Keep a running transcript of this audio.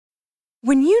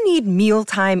When you need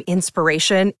mealtime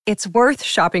inspiration, it's worth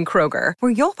shopping Kroger,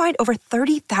 where you'll find over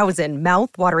 30,000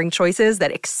 mouth-watering choices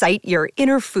that excite your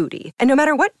inner foodie. And no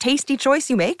matter what tasty choice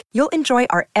you make, you'll enjoy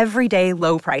our everyday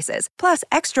low prices, plus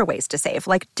extra ways to save,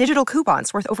 like digital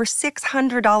coupons worth over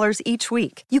 $600 each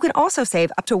week. You can also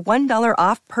save up to $1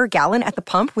 off per gallon at the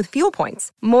pump with fuel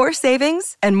points. More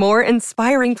savings and more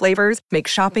inspiring flavors make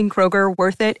shopping Kroger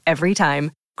worth it every time.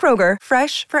 Kroger,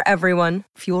 fresh for everyone.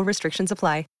 Fuel restrictions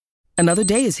apply. Another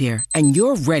day is here, and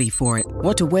you're ready for it.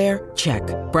 What to wear? Check.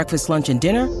 Breakfast, lunch, and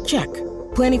dinner? Check.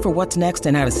 Planning for what's next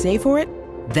and how to save for it?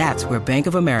 That's where Bank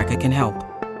of America can help.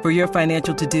 For your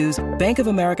financial to-dos, Bank of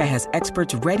America has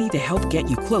experts ready to help get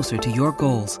you closer to your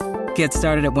goals. Get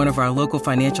started at one of our local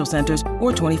financial centers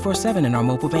or 24/7 in our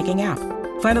mobile banking app.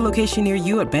 Find a location near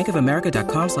you at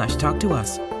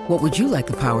bankofamerica.com/talktous. What would you like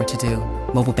the power to do?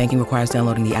 Mobile banking requires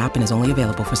downloading the app and is only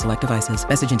available for select devices.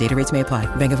 Message and data rates may apply.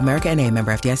 Bank of America N.A.,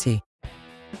 member FDIC.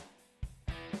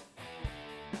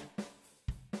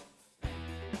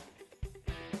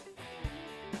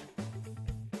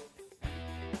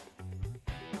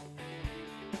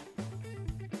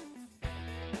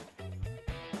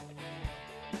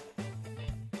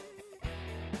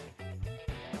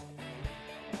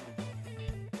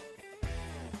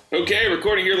 Okay,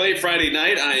 recording here late Friday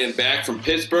night. I am back from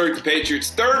Pittsburgh. The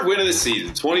Patriots' third win of the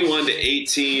season,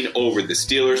 21-18 over the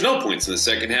Steelers. No points in the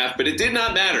second half, but it did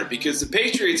not matter because the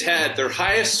Patriots had their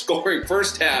highest scoring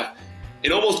first half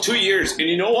in almost 2 years. And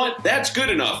you know what? That's good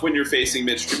enough when you're facing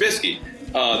Mitch Trubisky.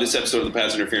 This episode of the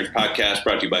Pass Interference Podcast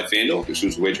brought to you by FanDuel, which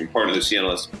was the wagering partner of the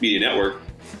CNLS Media Network.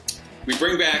 We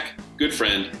bring back good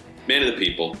friend, man of the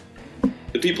people,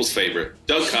 the people's favorite,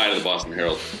 Doug Kyed of the Boston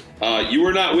Herald. You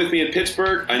were not with me in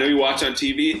Pittsburgh. I know you watch on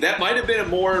TV. That might have been a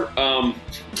more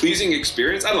pleasing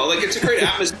experience. I don't know. Like, it's a great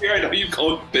atmosphere. I know you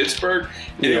go to Pittsburgh.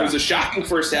 And It was a shocking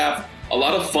first half. A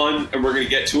lot of fun, and we're going to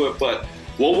get to it. But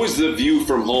what was the view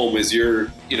from home as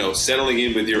you're, settling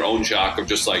in with your own shock of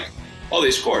just like, oh,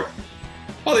 they scored.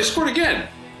 Oh, they scored again.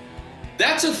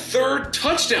 That's a third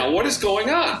touchdown. What is going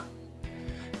on?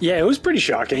 Yeah, it was pretty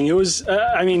shocking. It was,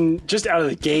 just out of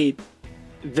the gate,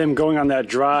 them going on that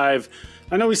drive.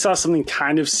 I know we saw something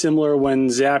kind of similar when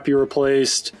Zappe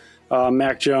replaced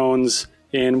Mac Jones.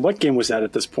 In what game was that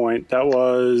at this point? That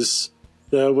was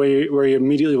the way where he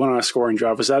immediately went on a scoring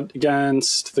drive. Was that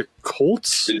against the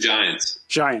Colts? The Giants.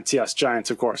 Giants, yes,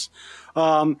 Giants, of course.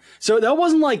 So that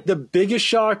wasn't like the biggest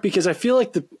shock because I feel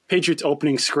like the Patriots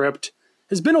opening script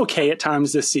has been okay at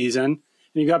times this season.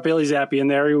 And you got Bailey Zappe in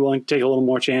there. You're willing to take a little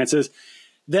more chances.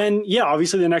 Then, yeah,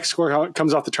 obviously the next score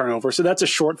comes off the turnover. So that's a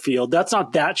short field. That's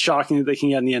not that shocking that they can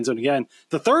get in the end zone again.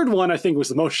 The third one, I think, was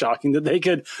the most shocking, that they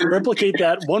could replicate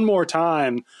that one more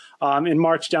time and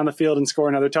march down the field and score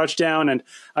another touchdown. And,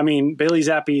 Bailey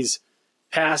Zappe's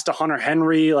pass to Hunter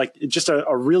Henry, like just a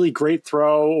really great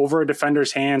throw over a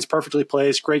defender's hands, perfectly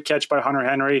placed, great catch by Hunter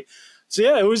Henry. So,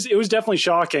 yeah, it was definitely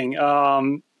shocking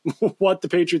what the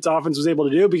Patriots offense was able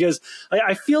to do because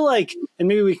I feel like, and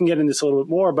maybe we can get into this a little bit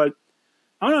more, but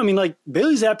I don't know.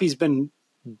 Bailey Zappe's been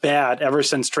bad ever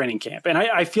since training camp. And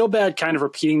I feel bad kind of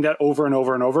repeating that over and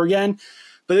over and over again.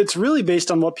 But it's really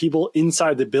based on what people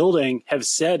inside the building have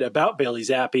said about Bailey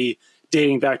Zappe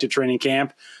dating back to training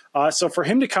camp. So for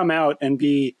him to come out and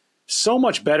be so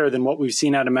much better than what we've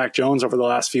seen out of Mac Jones over the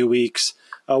last few weeks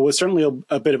was certainly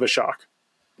a bit of a shock.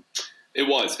 It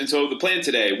was. And so the plan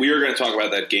today, we are going to talk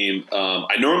about that game.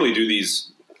 I normally do these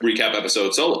recap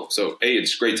episode solo. So,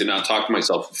 it's great to not talk to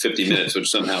myself for 50 minutes, which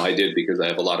somehow I did because I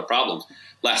have a lot of problems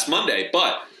last Monday.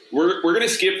 But we're going to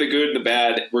skip the good and the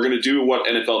bad. We're going to do what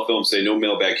NFL films say, no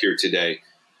mailbag here today.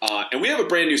 And we have a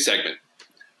brand new segment,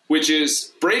 which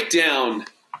is break down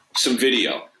some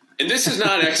video. And this is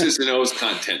not X's and O's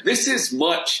content. This is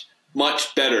much,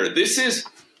 much better. This is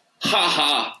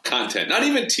ha-ha content, not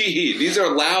even tee-hee. These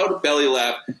are loud belly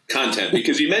laugh content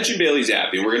because you mentioned Bailey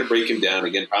Zappe, and we're going to break him down.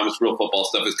 Again, promise real football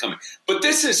stuff is coming. But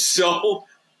this is so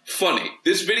funny.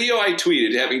 This video I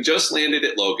tweeted, having just landed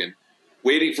at Logan,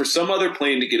 waiting for some other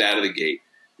plane to get out of the gate,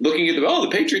 looking at the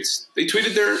Patriots, they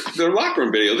tweeted their locker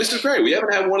room video. This is great. We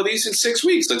haven't had one of these in 6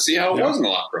 weeks. Let's see how it was in the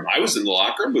locker room. I was in the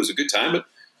locker room. It was a good time, but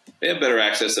they have better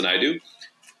access than I do.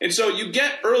 And so you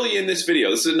get early in this video.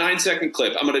 This is a 9-second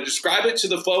clip. I'm going to describe it to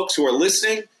the folks who are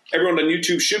listening. Everyone on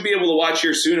YouTube should be able to watch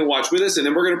here soon and watch with us, and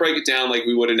then we're going to break it down like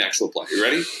we would an actual play. You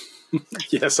ready?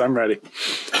 Yes, I'm ready.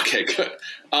 Okay, good.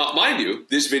 Mind you,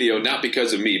 this video, not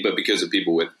because of me, but because of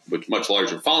people with much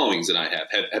larger followings than I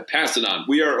have passed it on.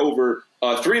 We are over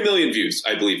 3 million views,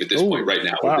 I believe, at this point right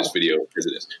now with this video as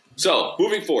it is. So,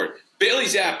 moving forward, Bailey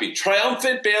Zappe,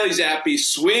 triumphant Bailey Zappe,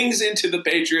 swings into the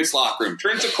Patriots locker room,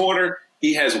 turns a corner.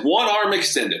 He has one arm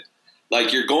extended.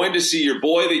 Like you're going to see your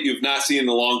boy that you've not seen in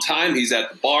a long time. He's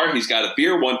at the bar. He's got a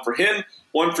beer, one for him,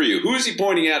 one for you. Who is he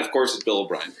pointing at? Of course, it's Bill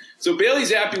O'Brien. So Bailey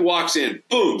Zappe walks in,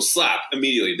 boom, slap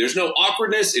immediately. There's no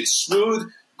awkwardness. It's smooth.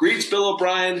 Greets Bill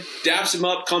O'Brien, daps him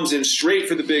up, comes in straight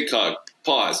for the big hug.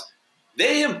 Pause.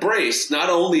 They embrace not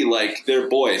only like their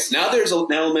boys. Now there's an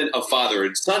element of father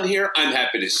and son here. I'm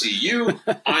happy to see you.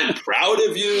 I'm proud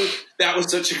of you. That was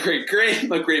such a great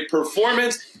game, a great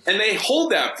performance. And they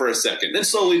hold that for a second, then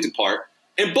slowly depart.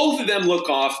 And both of them look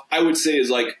off, I would say, is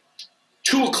like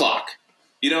 2 o'clock.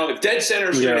 You know, if dead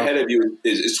center straight ahead of you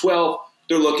is 12,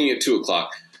 they're looking at 2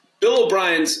 o'clock. Bill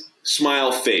O'Brien's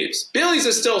smile fades. Bailey's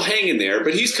is still hanging there,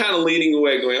 but he's kind of leaning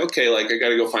away going, okay, like I got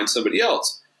to go find somebody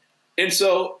else. And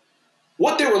so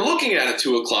what they were looking at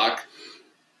 2 o'clock,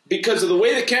 because of the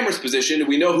way the camera's positioned, and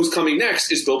we know who's coming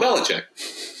next, is Bill Belichick.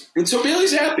 And so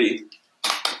Bailey's happy,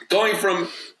 going from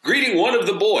greeting one of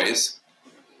the boys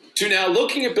to now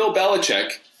looking at Bill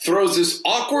Belichick, throws this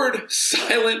awkward,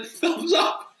 silent thumbs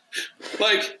up.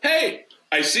 Like, hey,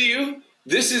 I see you.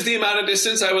 This is the amount of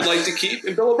distance I would like to keep.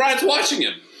 And Bill O'Brien's watching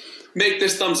him make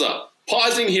this thumbs up.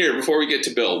 Pausing here before we get to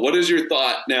Bill, what is your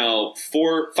thought now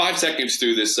 5 seconds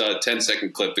through this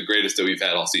 10-second clip, the greatest that we've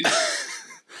had all season?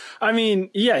 I mean,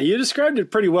 yeah, you described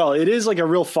it pretty well. It is like a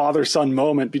real father-son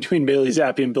moment between Bailey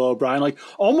Zappe and Bill O'Brien. Like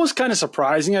almost kind of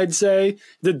surprising, I'd say,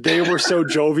 that they were so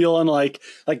jovial and like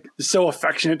so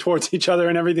affectionate towards each other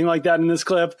and everything like that in this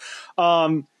clip.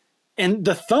 And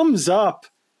the thumbs up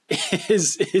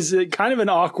is kind of an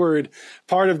awkward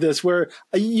part of this where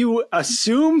you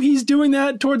assume he's doing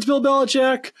that towards Bill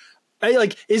Belichick.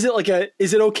 Is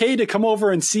it okay to come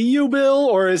over and see you, Bill?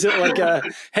 Or is it like a,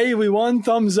 hey, we won,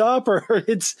 thumbs up? Or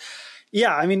it's,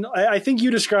 yeah, I mean, I think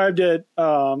you described it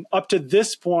up to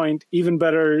this point even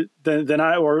better than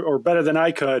I, or better than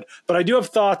I could. But I do have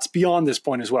thoughts beyond this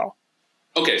point as well.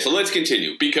 Okay, so let's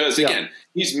continue because, again,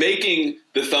 he's making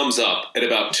the thumbs up at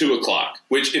about 2 o'clock,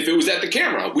 which if it was at the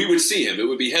camera, we would see him. It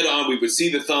would be head on. We would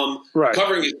see the thumb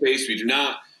covering his face. We do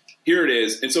not. Here it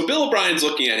is. And so Bill O'Brien's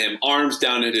looking at him, arms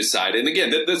down at his side. And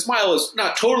again, the smile is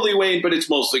not totally waned, but it's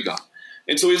mostly gone.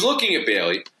 And so he's looking at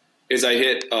Bailey as I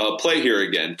hit play here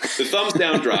again. The thumbs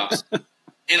down drops. And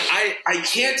I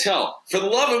can't tell. For the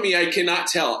love of me, I cannot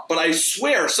tell. But I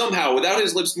swear somehow, without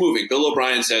his lips moving, Bill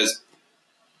O'Brien says,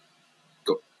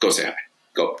 Go say hi.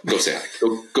 Go say hi.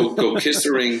 Go kiss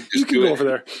the ring. Just you can do go it. over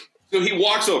there. So he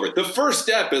walks over. The first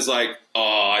step is like,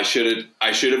 oh, I should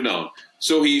have known.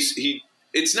 So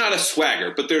it's not a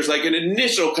swagger, but there's like an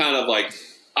initial kind of like,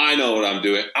 I know what I'm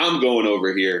doing. I'm going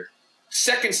over here.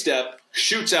 Second step,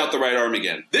 shoots out the right arm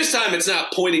again. This time it's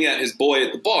not pointing at his boy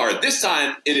at the bar. This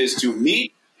time it is to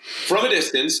meet from a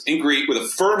distance and greet with a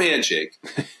firm handshake.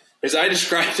 As I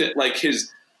described it, like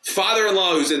his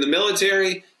father-in-law who's in the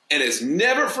military and has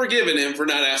never forgiven him for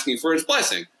not asking for his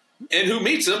blessing. And who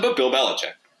meets him but Bill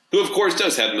Belichick, who, of course,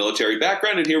 does have a military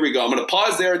background. And here we go. I'm going to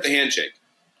pause there at the handshake.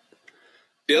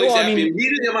 Bailey's happy.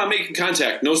 Immediately I'm not making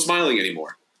contact. No smiling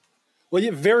anymore. Well,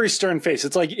 yeah, very stern face.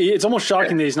 It's like it's almost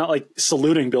shocking that he's not like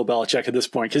saluting Bill Belichick at this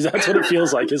point because that's what it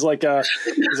feels like. It's like I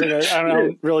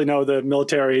don't really know the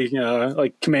military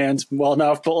like commands well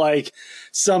enough, but like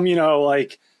some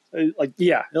like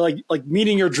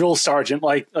meeting your drill sergeant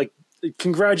like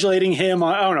congratulating him.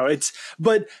 I don't know.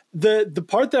 But the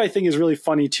part that I think is really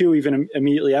funny too, even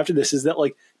immediately after this, is that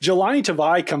like Jelani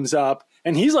Tavai comes up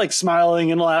and he's like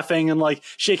smiling and laughing and like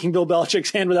shaking Bill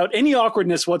Belichick's hand without any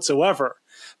awkwardness whatsoever.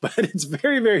 But it's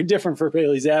very, very different for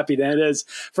Bailey Zappe than it is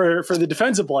for the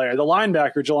defensive player, the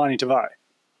linebacker Jelani Tavai.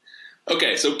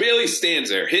 Okay, so Bailey stands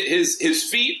there. His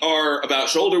feet are about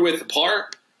shoulder width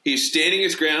apart. He's standing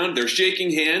his ground. They're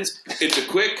shaking hands. It's a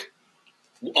quick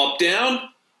up down.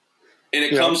 And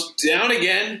it comes down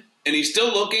again, and he's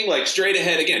still looking like straight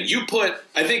ahead again.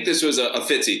 I think this was a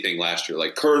Fitzy thing last year,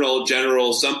 like Colonel,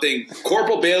 General, something.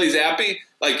 Corporal Bailey Zappe,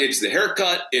 like it's the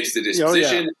haircut, it's the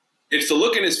disposition, it's the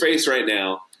look in his face right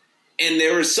now. And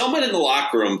there was someone in the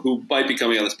locker room who might be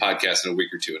coming on this podcast in a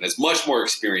week or two and has much more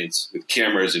experience with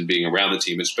cameras and being around the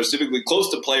team, and specifically close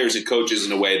to players and coaches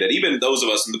in a way that even those of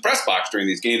us in the press box during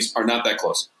these games are not that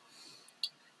close.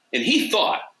 And he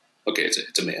thought, okay,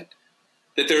 it's a man,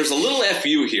 that there's a little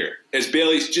FU here as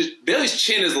Bailey's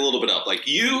chin is a little bit up. Like,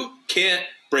 you can't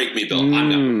break me, Bill. I'm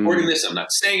not reporting this. I'm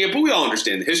not saying it, but we all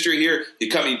understand the history here.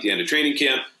 You cut me at the end of training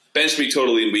camp, benched me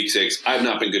totally in week 6. I've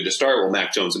not been good to start. Well,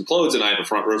 Mac Jones implodes and I have a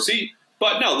front row seat.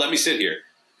 But no, let me sit here.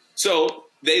 So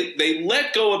they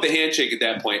let go of the handshake at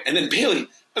that point, and then Bailey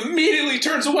immediately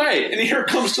turns away, and here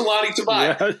comes Jelani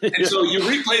Tavai. And so you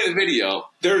replay the video.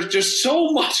 There's just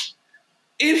so much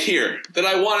in here that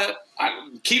I want to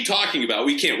keep talking about.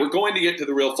 We can't. We're going to get to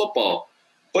the real football.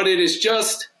 But it is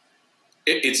just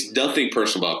it's nothing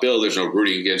personal about Bill. There's no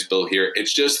rooting against Bill here.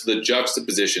 It's just the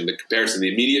juxtaposition, the comparison,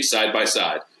 the immediate side by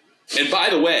side. And by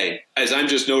the way, as I'm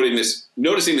just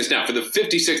noticing this now, for the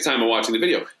 56th time I'm watching the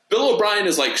video, Bill O'Brien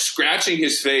is like scratching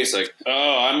his face like,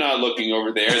 oh, I'm not looking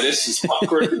over there. This is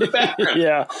awkward in the background.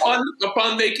 Yeah.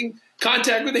 Upon making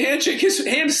contact with the handshake, his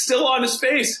hand's still on his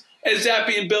face as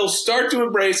Zappe and Bill start to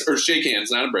embrace, or shake hands,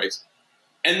 not embrace,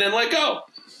 and then let go.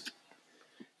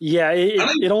 Yeah,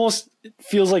 it almost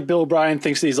feels like Bill O'Brien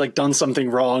thinks that he's like done something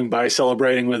wrong by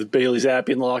celebrating with Bailey Zappe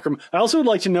in the locker room. I also would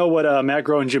like to know what Matt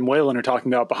Groh and Jim Whalen are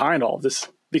talking about behind all of this,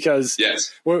 because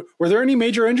yes, were there any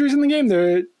major injuries in the game?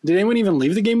 Did anyone even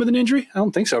leave the game with an injury? I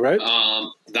don't think so, right?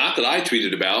 Not that I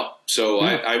tweeted about. So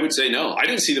I would say no. I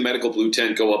didn't see the medical blue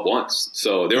tent go up once.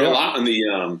 So there were a lot on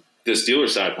the Steelers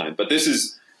sideline. But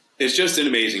it's just an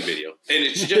amazing video, and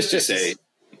it's just to say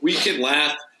we can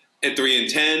laugh at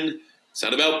 3-10. It's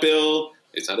not about Bill.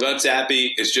 It's not about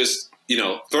Zappe. It's just,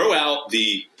 throw out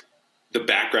the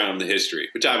background, the history,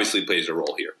 which obviously plays a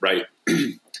role here, right?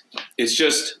 It's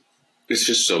just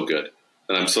so good.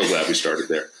 And I'm so glad we started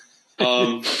there. Do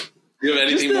you have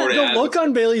anything more to add? The look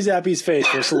on Bailey Zappe's face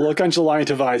versus the look on Jelani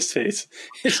Tavai's face.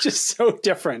 It's just so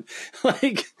different.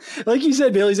 Like you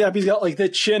said, Bailey Zappe's got like the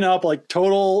chin up, like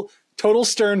total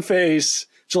stern face.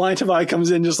 Jelani Tavai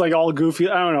comes in just like all goofy.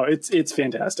 I don't know. It's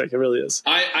fantastic. It really is.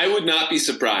 I would not be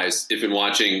surprised if in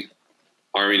watching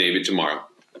Army-Navy tomorrow,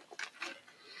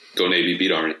 go Navy,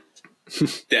 beat Army,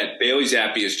 that Bailey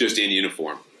Zappe is just in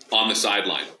uniform on the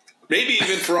sideline. Maybe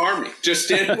even for Army, just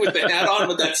standing with the hat on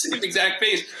with that same exact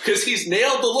face, because he's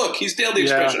nailed the look. He's nailed the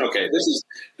expression. Yeah. Okay,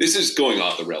 this is going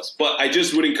off the rails. But I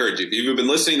just would encourage you, if you've been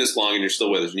listening this long and you're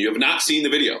still with us and you have not seen the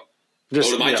video, go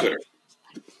to my Twitter.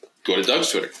 Go to Doug's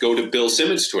Twitter. Go to Bill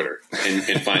Simmons' Twitter and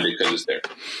find it because it's there.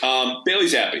 Bailey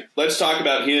Zappe. Let's talk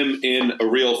about him in a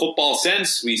real football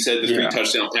sense. We said the 3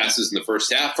 touchdown passes in the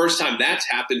first half. First time that's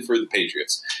happened for the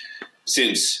Patriots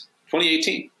since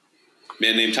 2018. A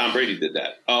man named Tom Brady did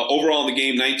that. Overall in the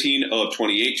game, 19 of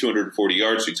 28, 240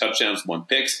 yards, 2 touchdowns, 1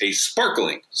 picks, a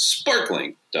sparkling,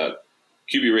 Doug,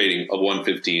 QB rating of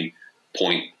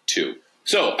 115.2.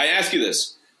 So I ask you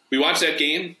this. We watched that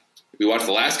game. We watched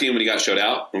the last game when he got shut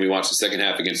out, and we watched the second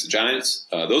half against the Giants.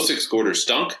 Those 6 quarters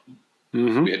stunk.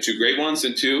 Mm-hmm. We had 2 great ones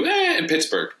and 2 in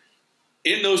Pittsburgh.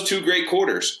 In those 2 great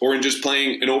quarters, or in just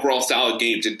playing an overall solid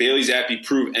game, did Bailey Zappe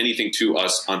prove anything to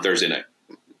us on Thursday night?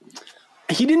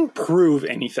 He didn't prove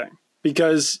anything,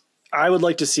 because I would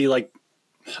like to see, I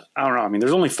don't know. I mean,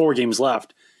 there's only 4 games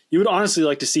left. You would honestly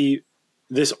like to see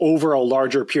this over a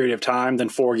larger period of time than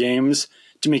 4 games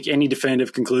to make any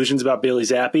definitive conclusions about Bailey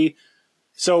Zappe.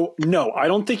 So, no, I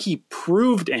don't think he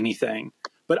proved anything,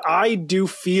 but I do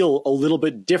feel a little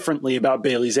bit differently about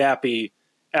Bailey Zappe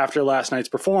after last night's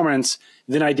performance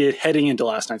than I did heading into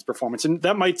last night's performance. And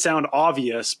that might sound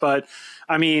obvious, but,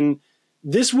 I mean,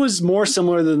 this was more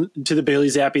similar to the Bailey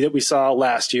Zappe that we saw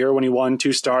last year when he won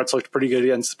 2 starts, looked pretty good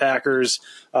against the Packers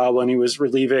when he was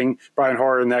relieving Brian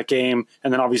Hoyer in that game.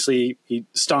 And then, obviously, he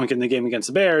stunk in the game against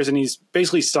the Bears, and he's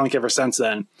basically stunk ever since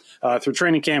then. Through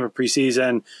training camp and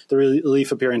preseason, the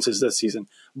relief appearances this season.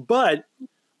 But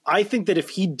I think that if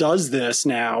he does this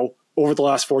now over the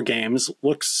last 4 games,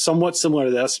 looks somewhat similar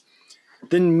to this,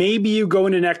 then maybe you go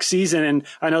into next season. And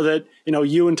I know that,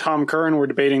 you and Tom Curran were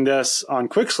debating this on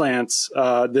Quick Slants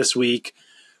this week,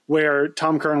 where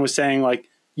Tom Curran was saying,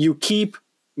 you keep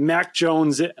Mac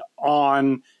Jones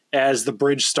on as the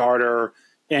bridge starter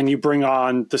and you bring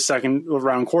on the second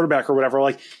round quarterback or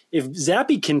whatever. If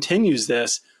Zappe continues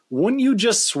this, wouldn't you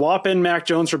just swap in Mac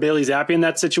Jones for Bailey Zappe in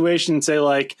that situation and say,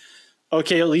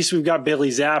 okay, at least we've got Bailey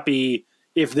Zappe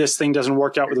if this thing doesn't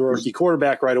work out with a rookie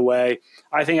quarterback right away?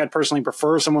 I think I'd personally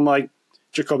prefer someone like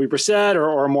Jacoby Brissett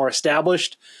or a more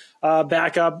established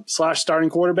backup / starting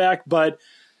quarterback. But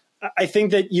I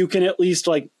think that you can at least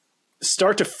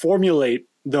start to formulate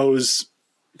those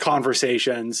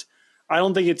conversations. I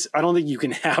don't think you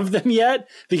can have them yet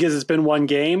because it's been 1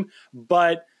 game,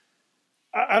 but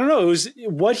I don't know.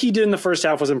 What he did in the first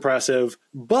half was impressive,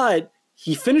 but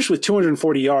he finished with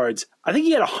 240 yards. I think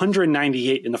he had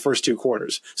 198 in the first 2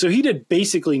 quarters. So he did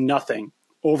basically nothing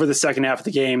over the second half of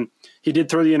the game. He did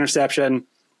throw the interception.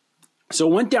 So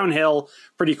it went downhill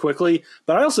pretty quickly.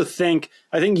 But I also think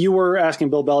you were asking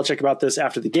Bill Belichick about this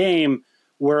after the game,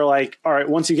 where all right,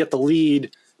 once you get the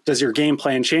lead, does your game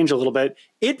plan change a little bit?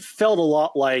 It felt a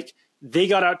lot like they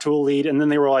got out to a lead and then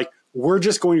they were like, we're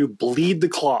just going to bleed the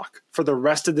clock for the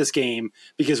rest of this game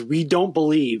because we don't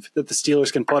believe that the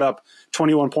Steelers can put up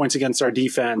 21 points against our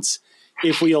defense.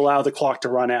 if we allow the clock to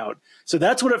run out. So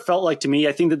that's what it felt like to me.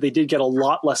 I think that they did get a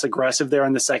lot less aggressive there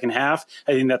in the second half.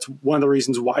 I think that's one of the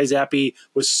reasons why Zappe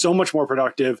was so much more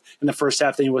productive in the first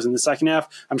half than he was in the second half.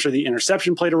 I'm sure the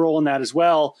interception played a role in that as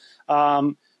well.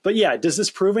 But yeah, does this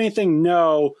prove anything?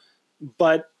 No,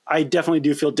 but I definitely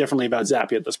do feel differently about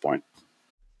Zappe at this point.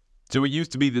 So it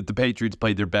used to be that the Patriots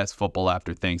played their best football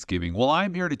after Thanksgiving. Well,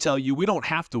 I'm here to tell you we don't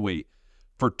have to wait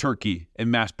for turkey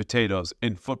and mashed potatoes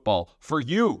and football for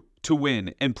you to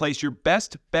win and place your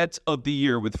best bets of the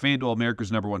year with FanDuel,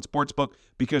 America's #1 sportsbook,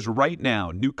 because right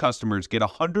now new customers get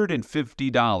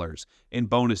 $150 in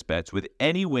bonus bets with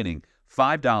any winning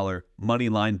 $5 money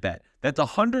line bet. That's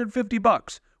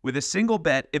 $150 with a single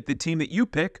bet if the team that you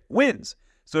pick wins.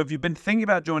 So if you've been thinking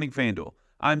about joining FanDuel,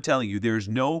 I'm telling you, there's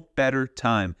no better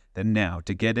time than now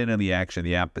to get in on the action.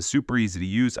 The app is super easy to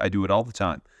use. I do it all the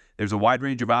time. There's a wide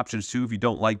range of options, too. If you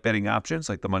don't like betting options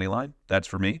like the money line, that's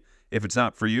for me. If it's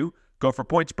not for you, go for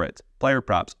point spreads, player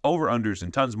props, over-unders,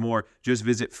 and tons more. Just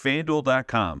visit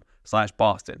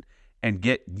FanDuel.com/Boston and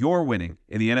get your winning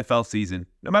in the NFL season,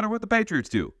 no matter what the Patriots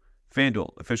do.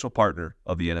 FanDuel, official partner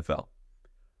of the NFL.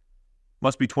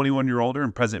 Must be 21 year older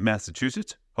and present in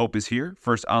Massachusetts. Hope is here.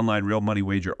 First online real money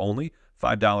wager only.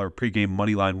 $5 pregame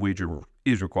money line wager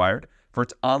is required.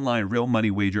 First online real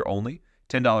money wager only.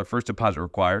 $10 first deposit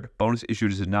required. Bonus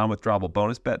issued as a non-withdrawable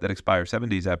bonus bet that expires 7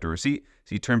 days after receipt.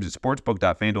 See terms at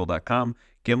sportsbook.fanduel.com.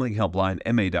 Gambling helpline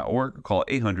ma.org. Call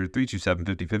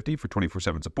 800-327-5050 for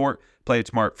 24/7 support. Play it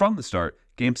smart from the start.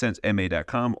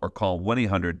 GameSenseMA.com or call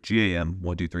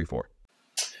 1-800-GAM-1234.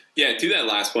 Yeah, to that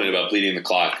last point about bleeding the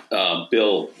clock,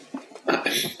 Bill, I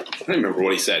don't remember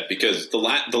what he said because the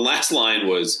last line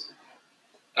was,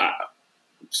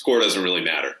 score doesn't really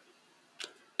matter.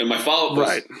 And my follow-up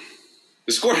was,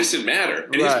 the score doesn't matter.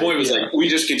 And his point was like, we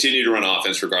just continue to run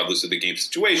offense regardless of the game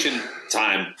situation,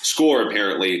 time, score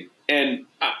apparently. And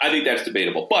I think that's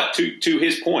debatable. But to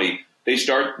his point, they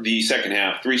start the second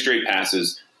half, 3 straight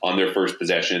passes on their first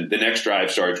possession. The next drive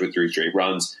starts with 3 straight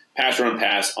runs, pass, run,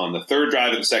 pass on the third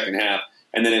drive of the second half.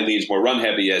 And then it leaves more run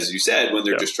heavy, as you said, when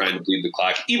they're just trying to bleed the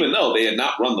clock, even though they had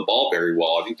not run the ball very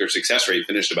well. I think their success rate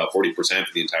finished about 40%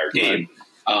 for the entire game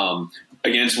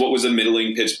against what was a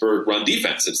middling Pittsburgh run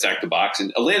defense that stacked the box.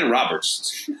 And Alandon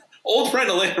Roberts, old friend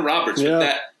Alandon Roberts, with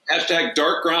that hashtag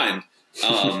dark grind,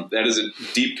 that is a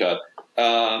deep cut,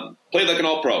 played like an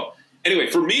all-pro.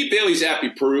 Anyway, for me, Bailey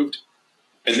Zappe proved,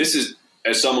 and this is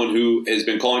as someone who has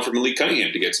been calling for Malik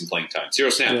Cunningham to get some playing time.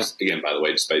 0 snaps, again, by the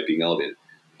way, despite being elevated.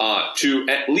 To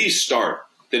at least start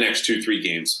the next 2-3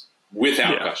 games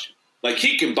without question. Like,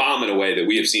 he can bomb in a way that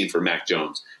we have seen for Mac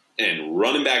Jones and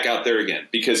run him back out there again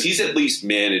because he's at least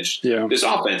managed this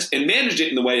offense and managed it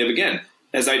in the way of, again,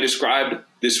 as I described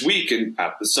this week in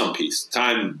some piece,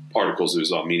 Time articles, it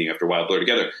was all meeting after a while blur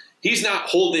together. He's not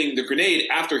holding the grenade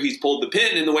after he's pulled the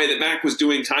pin in the way that Mac was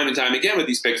doing time and time again with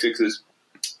these pick sixes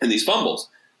and these fumbles.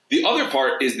 The other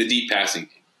part is the deep passing.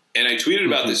 And I tweeted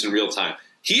about this in real time.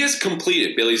 He has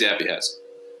completed, Bailey Zappe has,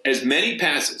 as many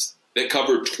passes that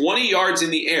cover 20 yards in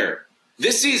the air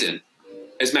this season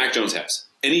as Mac Jones has.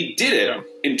 And he did it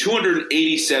in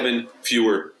 287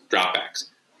 fewer dropbacks.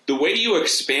 The way you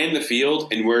expand the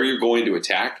field and where you're going to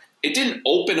attack, it didn't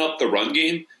open up the run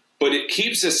game, but it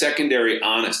keeps the secondary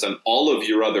honest on all of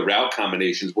your other route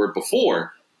combinations where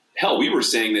before, hell, we were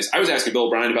saying this. I was asking Bill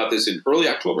O'Brien about this in early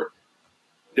October.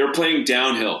 They're playing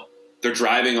downhill. They're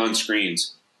driving on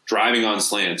screens, driving on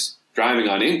slants, driving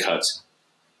on in-cuts.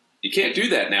 You can't do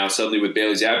that now suddenly with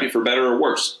Bailey Zappe, for better or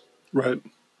worse. Right.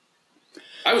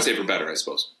 I would say for better, I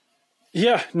suppose.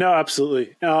 Yeah, no,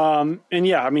 absolutely. And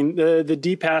yeah, I mean, the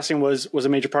deep passing was a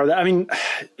major part of that. I mean,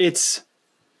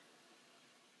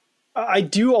 I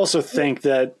do also think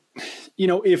that,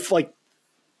 if like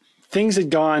things had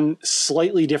gone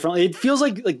slightly differently, it feels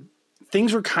like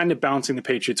things were kind of bouncing the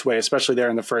Patriots' way, especially there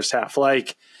in the first half.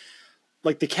 Like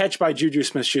the catch by Juju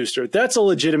Smith-Schuster, that's a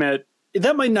legitimate,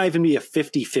 that might not even be a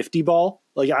 50-50 ball.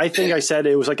 Like, I think I said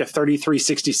it was like a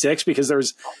 33-66 because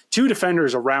there's 2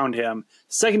 defenders around him.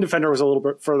 The second defender was a little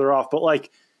bit further off, but like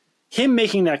him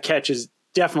making that catch is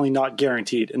definitely not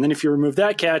guaranteed. And then if you remove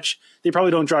that catch, they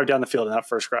probably don't drive down the field in that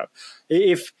first grab.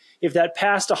 If that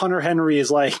pass to Hunter Henry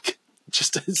is like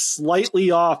just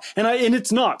slightly off, and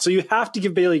it's not, so you have to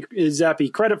give Bailey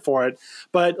Zappe credit for it.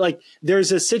 But like,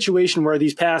 there's a situation where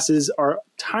these passes are a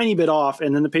tiny bit off,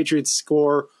 and then the Patriots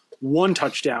score 1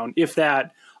 touchdown, if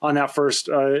that, on that first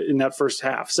in that first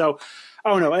half. So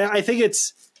I don't know. I think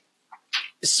it's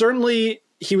certainly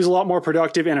he was a lot more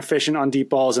productive and efficient on deep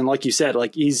balls, and like you said,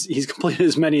 like he's completed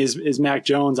as many as Mac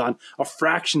Jones on a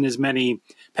fraction as many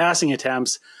passing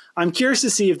attempts. I'm curious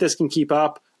to see if this can keep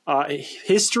up.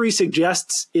 History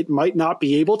suggests it might not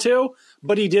be able to,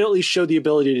 but he did at least show the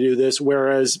ability to do this,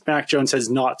 whereas Mac Jones has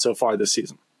not so far this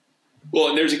season. Well,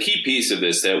 and there's a key piece of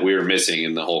this that we're missing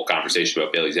in the whole conversation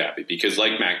about Bailey Zappe, because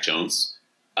like Mac Jones,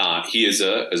 he is,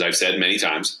 as I've said many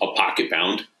times, a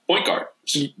pocket-bound point guard.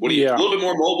 A little bit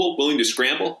more mobile, willing to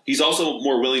scramble. He's also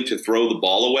more willing to throw the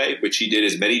ball away, which he did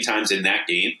as many times in that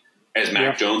game as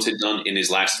Mac Jones had done in his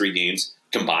last 3 games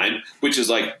combined, which is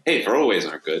like, hey, throwaways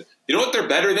aren't good. You know what they're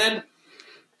better than?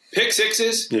 Pick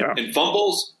sixes and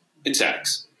fumbles and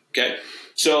sacks. Okay?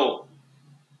 So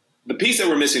the piece that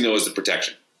we're missing, though, is the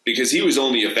protection, because he was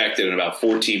only affected in about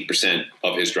 14%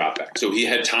 of his dropback. So he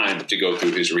had time to go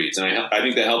through his reads. And I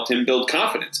think that helped him build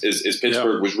confidence as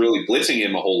Pittsburgh was really blitzing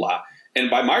him a whole lot. And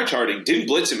by my charting, didn't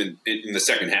blitz him in the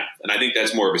second half. And I think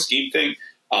that's more of a scheme thing.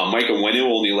 Micah Wenu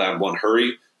only allowed 1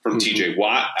 hurry from TJ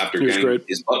Watt after getting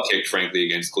his butt kicked, frankly,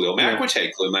 against Khalil Mack, which,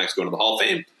 hey, Khalil Mack's going to the Hall of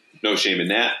Fame. No shame in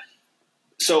that.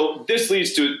 So this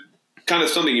leads to kind of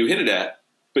something you hinted at,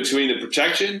 between the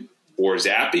protection or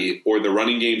Zappe or the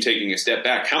running game taking a step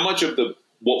back. How much of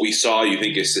what we saw you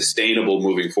think is sustainable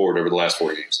moving forward over the last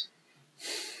 4 games?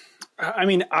 I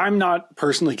mean, I'm not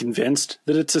personally convinced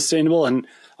that it's sustainable, and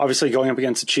obviously going up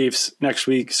against the Chiefs next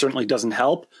week certainly doesn't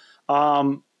help.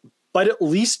 But at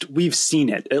least we've seen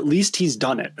it. At least he's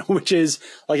done it, which is,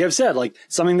 like I've said, like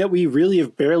something that we really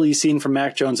have barely seen from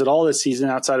Mac Jones at all this season,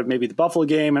 outside of maybe the Buffalo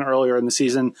game and earlier in the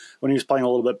season when he was playing a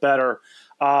little bit better.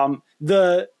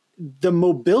 The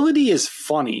mobility is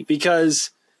funny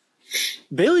because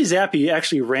Bailey Zappe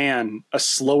actually ran a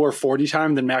slower 40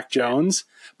 time than Mac Jones,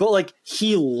 but like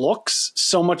he looks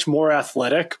so much more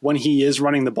athletic when he is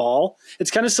running the ball.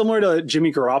 It's kind of similar to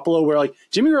Jimmy Garoppolo, where like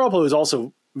Jimmy Garoppolo is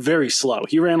also very slow.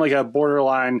 He ran like a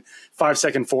borderline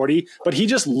 5-second 40, but he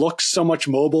just looks so much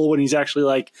mobile when he's actually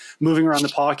like moving around the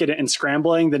pocket and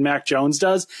scrambling than Mac Jones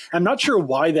does. I'm not sure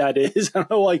why that is. I don't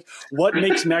know like what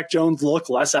makes Mac Jones look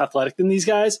less athletic than these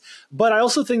guys, but I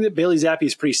also think that Bailey Zappe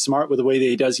is pretty smart with the way that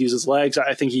he does use his legs.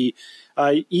 I think he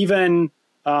even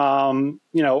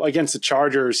against the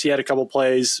Chargers, he had a couple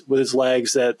plays with his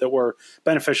legs that were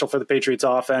beneficial for the Patriots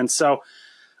offense. So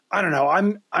I don't know.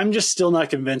 I'm just still not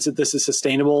convinced that this is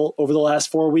sustainable over the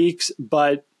last 4 weeks,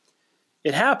 but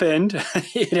it happened.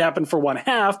 It happened for 1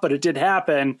 half, but it did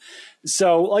happen.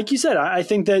 So like you said, I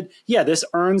think that, this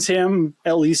earns him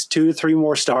at least 2 to 3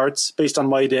 more starts based on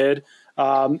what he did.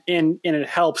 And it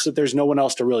helps that there's no one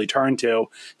else to really turn to.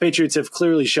 Patriots have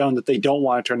clearly shown that they don't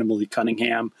want to turn to Malik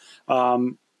Cunningham.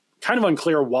 Kind of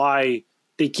unclear why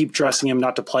they keep dressing him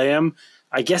not to play him.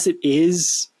 I guess it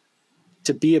is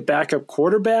to be a backup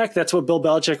quarterback. That's what Bill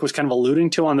Belichick was kind of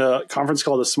alluding to on the conference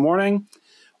call this morning.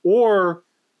 Or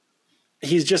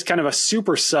he's just kind of a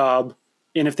super sub,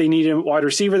 and if they need him at wide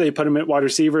receiver, they put him at wide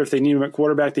receiver. If they need him at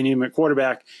quarterback, they need him at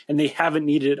quarterback, and they haven't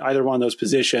needed either one of those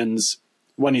positions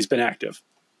when he's been active.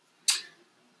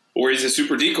 Or he's a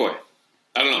super decoy.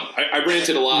 I don't know. I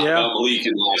ranted a lot about Malik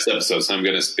in the last episode, so I'm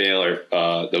going to spare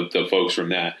the folks from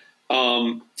that.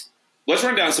 Let's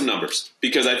run down some numbers,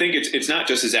 because I think it's not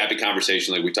just a Zappe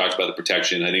conversation like we talked about the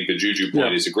protection. I think the Juju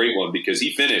point is a great one, because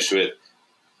he finished with,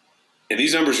 and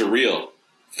these numbers are real,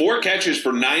 4 catches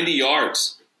for 90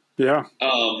 yards. Yeah.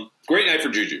 Great night for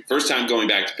Juju. First time going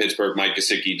back to Pittsburgh. Mike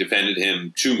Gesicki defended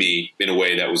him to me in a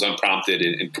way that was unprompted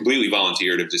and completely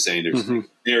volunteered of just saying there's a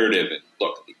narrative. And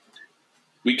look,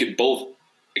 we could both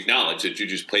acknowledge that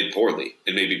Juju's played poorly,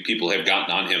 and maybe people have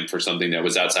gotten on him for something that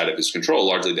was outside of his control,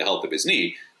 largely the health of his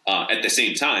knee. At the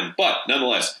same time, but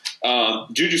nonetheless,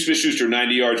 Juju Smith-Schuster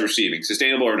 90 yards receiving,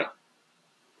 sustainable or no?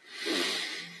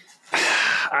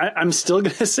 I'm still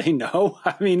going to say no.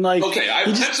 I mean, like, okay,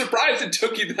 I'm surprised it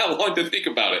took you that long to think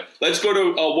about it. Let's go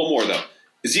to one more though.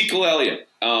 Ezekiel Elliott,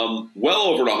 well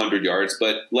over 100 yards,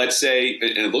 but let's say,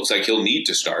 and it looks like he'll need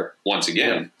to start once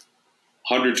again,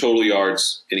 100 total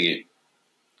yards in a game.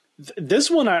 This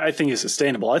one I think is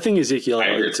sustainable. I think Ezekiel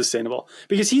Elliott is sustainable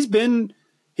because he's been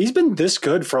this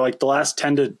good for like the last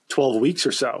 10 to 12 weeks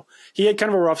or so. He had kind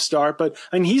of a rough start, but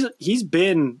I mean, he's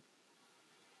been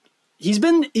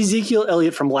Ezekiel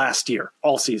Elliott from last year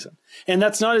all season. And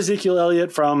that's not Ezekiel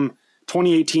Elliott from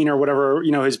 2018 or whatever,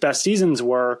 his best seasons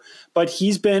were, but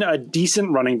he's been a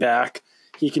decent running back.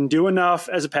 He can do enough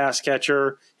as a pass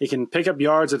catcher. He can pick up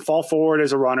yards and fall forward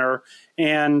as a runner.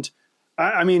 And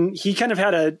I mean, he kind of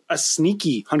had a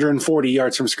sneaky 140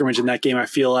 yards from scrimmage in that game, I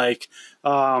feel like.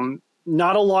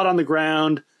 Not a lot on the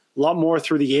ground, a lot more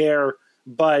through the air,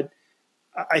 but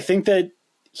I think that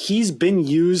he's been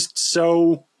used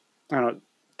so, I don't know,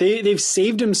 they've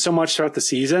saved him so much throughout the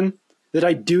season that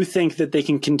I do think that they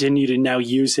can continue to now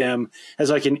use him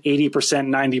as like an 80%,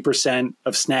 90%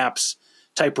 of snaps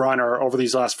type runner over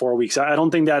these last 4 weeks. I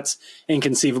don't think that's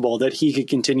inconceivable that he could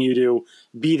continue to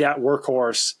be that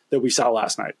workhorse that we saw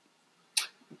last night.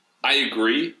 I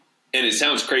agree. And it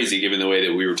sounds crazy given the way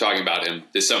that we were talking about him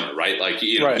this summer, right? Like,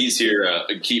 he's here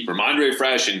to keep Ramondre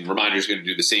fresh, and Ramondre's going to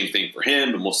do the same thing for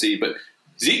him, and we'll see. But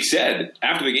Zeke said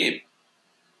after the game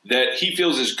that he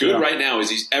feels as good right now as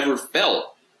he's ever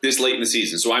felt this late in the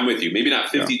season. So I'm with you. Maybe not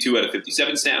 52 out of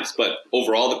 57 snaps, but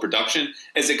overall the production.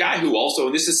 As a guy who also,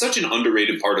 and this is such an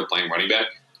underrated part of playing running back,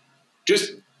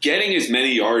 just getting as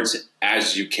many yards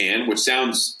as you can, which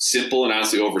sounds simple and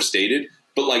honestly overstated,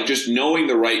 but like just knowing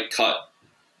the right cut,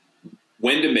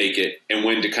 when to make it and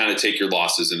when to kind of take your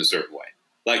losses in a certain way.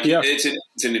 Like it's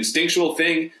an instinctual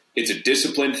thing. It's a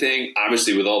discipline thing.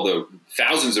 Obviously, with all the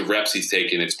thousands of reps he's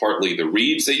taken, it's partly the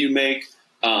reads that you make.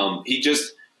 He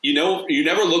just, you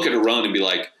never look at a run and be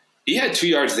like, he had 2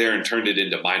 yards there and turned it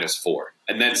into -4.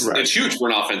 And that's huge for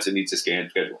an offense that needs a scan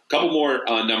schedule. A couple more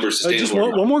numbers. Just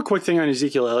one more quick thing on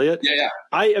Ezekiel Elliott. Yeah.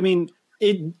 I mean,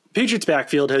 Patriots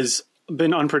backfield has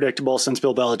been unpredictable since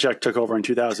Bill Belichick took over in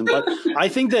 2000. But I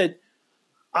think that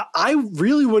I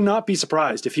really would not be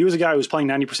surprised if he was a guy who was playing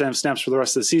 90% of snaps for the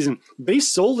rest of the season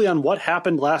based solely on what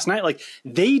happened last night. Like,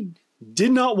 they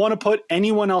did not want to put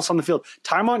anyone else on the field.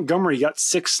 Ty Montgomery got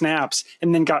 6 snaps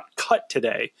and then got cut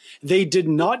today. They did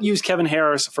not use Kevin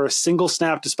Harris for a single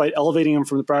snap despite elevating him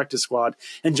from the practice squad.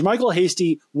 And JaMychal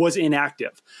Hasty was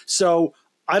inactive. So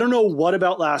I don't know what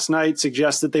about last night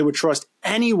suggests that they would trust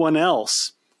anyone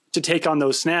else to take on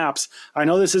those snaps. I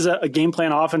know this is a game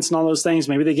plan offense and all those things.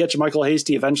 Maybe they get JaMychal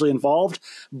Hasty eventually involved.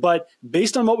 But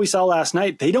based on what we saw last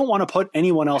night, they don't want to put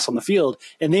anyone else on the field,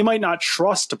 and they might not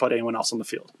trust to put anyone else on the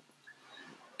field.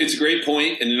 It's a great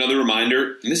point, and another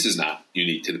reminder, and this is not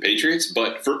unique to the Patriots,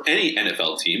 but for any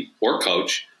NFL team or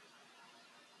coach,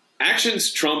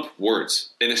 actions trump words,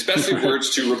 and especially words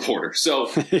to reporters. So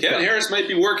Kevin Harris might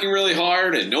be working really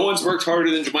hard, and no one's worked harder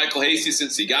than JaMychal Hasty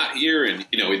since he got here, and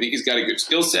we think he's got a good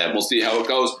skill set, and we'll see how it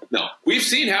goes. No, we've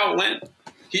seen how it went.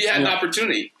 He had an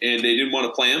opportunity, and they didn't want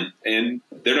to play him, and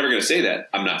they're never going to say that.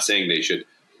 I'm not saying they should,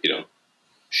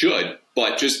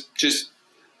 but just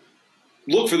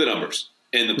look for the numbers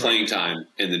and the playing time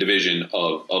and the division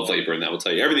of labor, and that will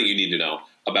tell you everything you need to know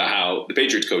about how the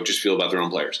Patriots coaches feel about their own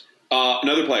players.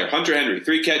 Another player, Hunter Henry,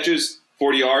 3 catches,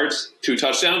 40 yards, 2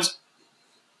 touchdowns.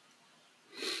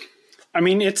 I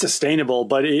mean, it's sustainable,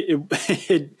 but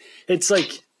it's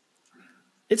like,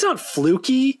 it's not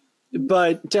fluky,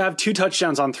 but to have 2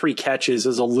 touchdowns on 3 catches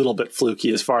is a little bit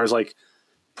fluky as far as like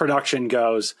production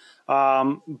goes.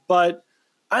 But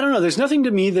I don't know. There's nothing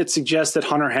to me that suggests that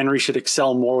Hunter Henry should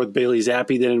excel more with Bailey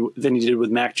Zappe than he did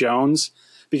with Mac Jones,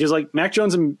 because like Mac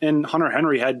Jones and Hunter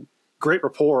Henry had great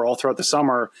rapport all throughout the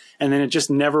summer, and then it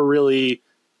just never really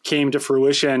came to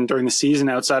fruition during the season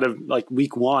outside of like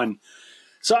week 1.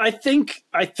 So I think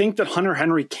that Hunter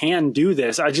Henry can do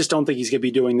this. I just don't think he's going to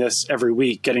be doing this every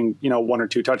week, getting 1 or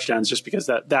 2 touchdowns, just because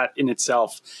that in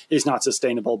itself is not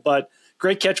sustainable. But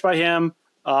great catch by him.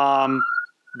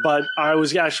 But I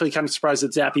was actually kind of surprised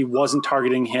that Zappe wasn't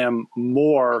targeting him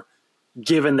more,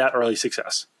 given that early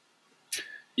success.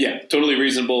 Yeah, totally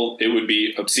reasonable. It would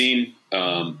be obscene,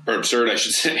 or absurd, I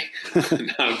should say,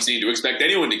 not obscene to expect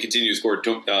anyone to continue to score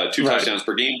 2 touchdowns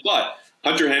per game. But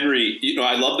Hunter Henry,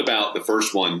 I loved about the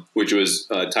first one, which was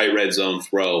a tight red zone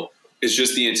throw, is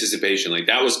just the anticipation. Like,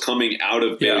 that was coming out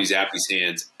of Bailey Zappe's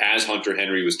hands as Hunter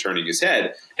Henry was turning his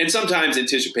head. And sometimes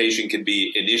anticipation can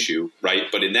be an issue, right?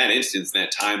 But in that instance,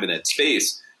 that time and that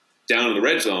space down in the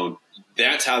red zone,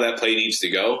 that's how that play needs to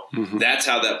go. Mm-hmm. That's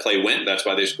how that play went. That's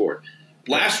why they scored.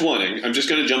 Last one, I'm just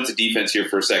going to jump to defense here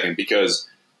for a second because,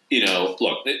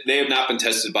 look, they have not been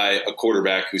tested by a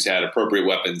quarterback who's had appropriate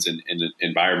weapons in an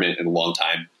environment in a long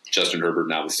time, Justin Herbert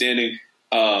notwithstanding.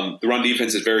 The run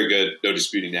defense is very good, no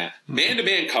disputing that.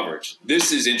 Man-to-man coverage,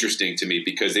 this is interesting to me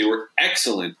because they were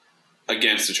excellent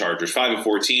against the Chargers. 5 of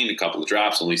 14, a couple of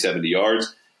drops, only 70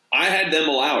 yards. I had them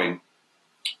allowing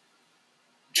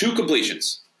 2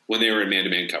 completions when they were in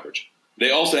man-to-man coverage.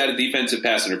 They also had a defensive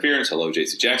pass interference. Hello,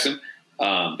 J.C. Jackson.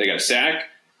 They got a sack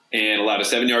and allowed a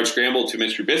 7-yard scramble to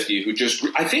Mitch Trubisky, who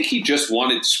I think he just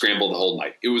wanted to scramble the whole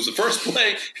night. It was the first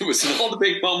play. It was in all the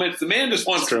big moments. The man just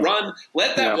wants to run.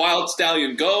 Let that wild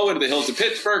stallion go into the hills of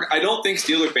Pittsburgh. I don't think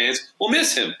Steeler fans will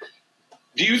miss him.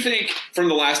 Do you think from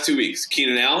the last 2 weeks,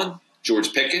 Keenan Allen,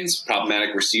 George Pickens,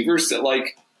 problematic receivers, that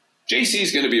like JC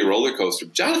is going to be a roller coaster?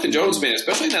 Jonathan Jones, man,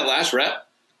 especially in that last rep,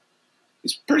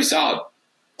 he's pretty solid.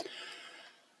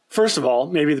 First of all,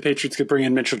 maybe the Patriots could bring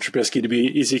in Mitchell Trubisky to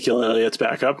be Ezekiel Elliott's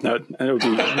backup. That would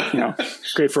be,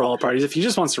 great for all parties. If he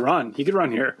just wants to run, he could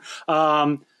run here.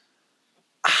 I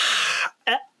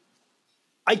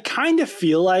kind of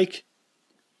feel like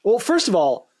Well, first of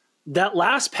all, that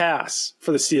last pass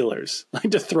for the Steelers,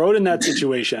 like to throw it in that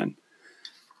situation,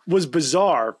 was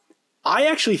bizarre. I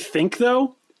actually think,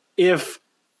 though, if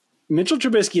Mitchell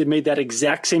Trubisky had made that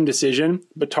exact same decision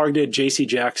but targeted J.C.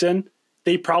 Jackson,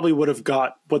 they probably would have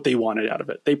got what they wanted out of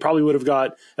it. They probably would have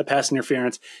got a pass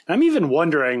interference. And I'm even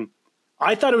wondering,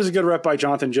 I thought it was a good rep by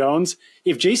Jonathan Jones.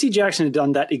 If J.C. Jackson had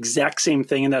done that exact same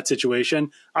thing in that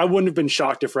situation, I wouldn't have been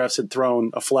shocked if refs had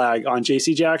thrown a flag on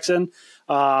J.C. Jackson.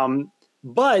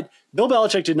 But Bill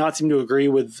Belichick did not seem to agree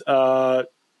with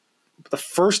the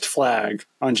first flag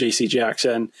on J.C.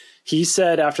 Jackson. He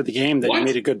said after the game that he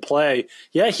made a good play.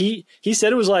 Yeah, he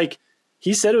said it was like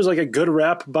a good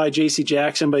rep by J.C.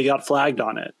 Jackson, but he got flagged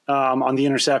on it on the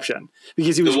interception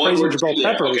because he was praising Jabril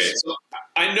Peppers. Okay, so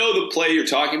I know the play you're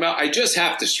talking about. I just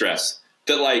have to stress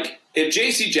that, like, if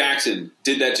J.C. Jackson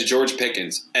did that to George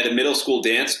Pickens at a middle school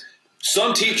dance,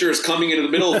 some teacher is coming into the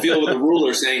middle of the field with a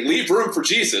ruler saying, "Leave room for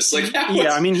Jesus." Like,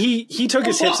 I mean, he took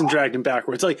his hips and dragged him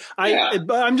backwards. Like,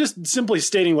 I'm just simply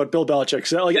stating what Bill Belichick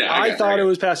said. Like, I thought it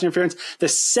was pass interference. The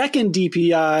second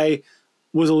DPI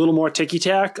was a little more ticky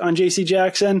tack on J.C.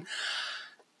 Jackson.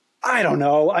 I don't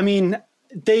know. I mean,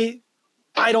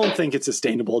 I don't think it's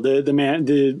sustainable.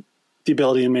 The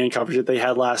ability in man coverage that they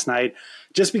had last night,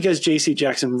 just because J.C.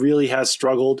 Jackson really has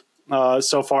struggled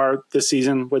so far this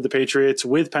season with the Patriots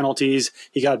with penalties.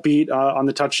 He got beat on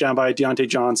the touchdown by Deontay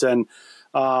Johnson.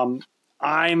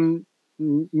 I'm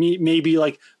maybe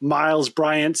like Miles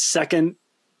Bryant's second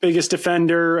biggest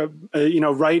defender,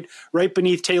 right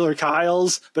beneath Taylor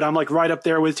Kyles, but I'm like right up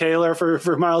there with Taylor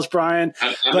for Miles Bryant.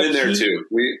 I'm in there too.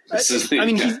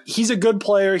 He's a good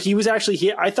player. He was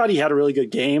actually, I thought he had a really good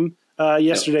game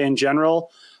yesterday in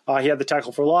general. He had the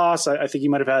tackle for loss. I think he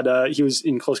might have had, he was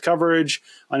in close coverage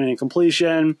on an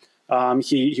incompletion.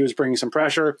 He was bringing some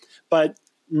pressure, but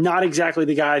not exactly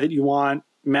the guy that you want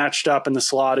matched up in the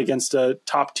slot against a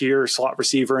top tier slot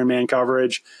receiver in man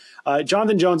coverage.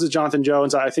 Jonathan Jones is Jonathan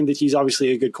Jones. I think that he's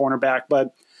obviously a good cornerback,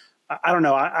 but I don't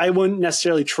know. I wouldn't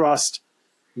necessarily trust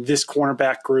this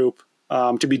cornerback group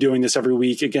to be doing this every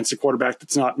week against a quarterback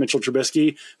that's not Mitchell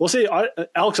Trubisky. We'll say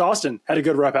Alex Austin had a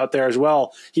good rep out there as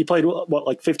well. He played,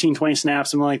 like 15, 20 snaps,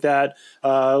 something like that,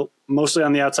 mostly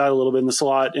on the outside, a little bit in the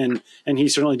slot, and he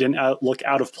certainly didn't look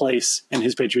out of place in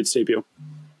his Patriots debut.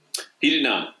 He did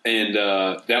not, and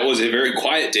that was a very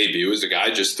quiet debut. It was a guy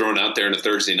just thrown out there on a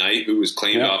Thursday night who was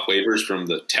claimed off waivers from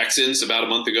the Texans about a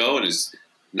month ago and has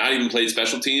not even played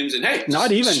special teams. And hey,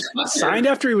 not even signed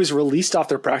after he was released off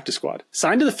their practice squad.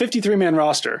 Signed to the 53-man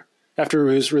roster after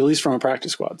he was released from a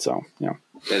practice squad. So, yeah.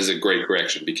 That is a great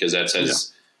correction because that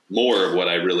says more of what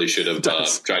I really should have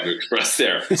tried to express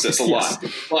there. It says a lot.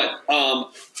 But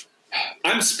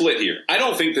I'm split here. I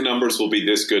don't think the numbers will be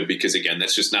this good because, again,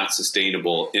 that's just not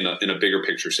sustainable in a bigger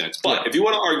picture sense. But if you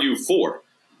want to argue for,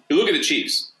 you look at the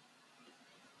Chiefs.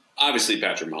 Obviously,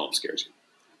 Patrick Mahomes scares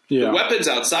you. Yeah. The weapons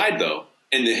outside, though,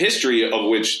 and the history of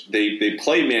which they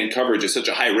play man coverage at such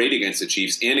a high rate against the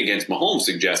Chiefs and against Mahomes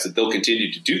suggests that they'll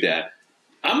continue to do that.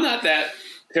 I'm not that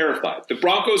terrified. The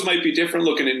Broncos might be different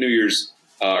looking at New Year's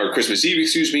or Christmas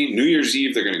Eve, New Year's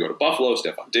Eve, they're going to go to Buffalo.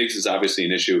 Stephon Diggs is obviously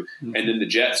an issue. Mm-hmm. And then the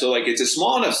Jets. So, like, it's a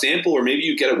small enough sample where maybe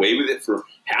you get away with it for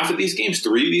half of these games,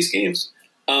 3 of these games.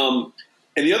 And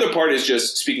the other part is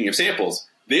just, speaking of samples,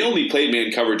 they only played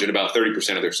man coverage in about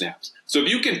 30% of their snaps. So if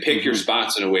you can pick your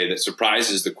spots in a way that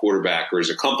surprises the quarterback or is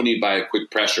accompanied by a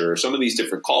quick pressure or some of these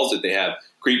different calls that they have,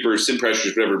 creepers, sim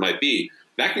pressures, whatever it might be,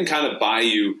 that can kind of buy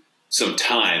you some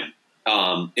time.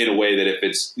 In a way that if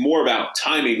it's more about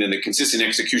timing than the consistent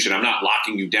execution, I'm not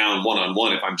locking you down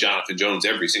one-on-one if I'm Jonathan Jones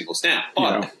every single snap.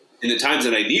 But in the times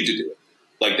that I need to do it,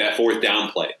 like that fourth down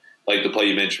play, like the play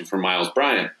you mentioned from Miles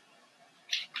Bryant,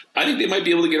 I think they might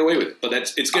be able to get away with it. But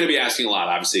it's going to be asking a lot,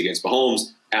 obviously, against Mahomes,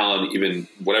 Allen, even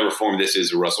whatever form this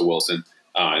is, or Russell Wilson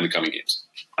in the coming games.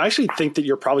 I actually think that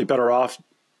you're probably better off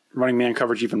running man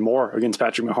coverage even more against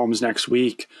Patrick Mahomes next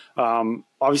week.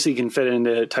 Obviously, he can fit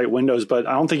into tight windows, but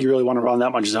I don't think you really want to run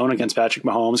that much zone against Patrick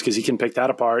Mahomes because he can pick that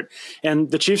apart.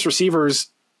 And the Chiefs receivers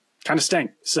kind of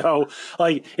stink. So,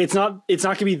 like, it's not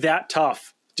going to be that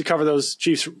tough to cover those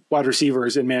Chiefs wide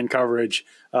receivers in man coverage,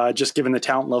 just given the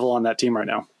talent level on that team right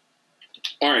now.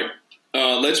 All right.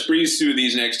 Let's breeze through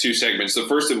these next 2 segments. The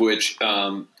first of which,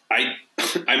 I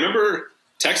remember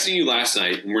texting you last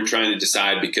night, and we're trying to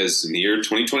decide because in the year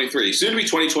 2023, soon to be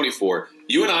 2024,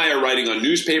 you and I are writing on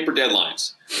newspaper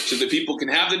deadlines so that people can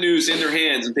have the news in their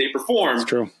hands in paper form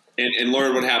and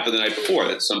learn what happened the night before.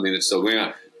 That's something that's still going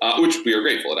on, which we are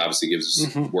grateful. It obviously gives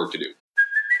us work to do.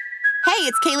 Hey,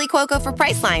 it's Kaylee Cuoco for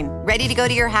Priceline. Ready to go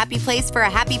to your happy place for a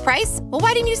happy price? Well,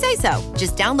 why didn't you say so?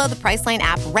 Just download the Priceline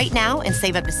app right now and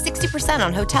save up to 60%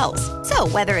 on hotels. So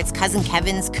whether it's Cousin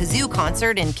Kevin's Kazoo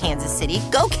Concert in Kansas City,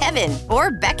 go Kevin, or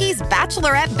Becky's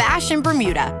Bachelorette Bash in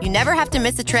Bermuda, you never have to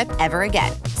miss a trip ever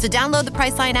again. So download the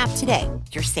Priceline app today.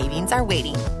 Your savings are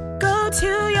waiting. Go to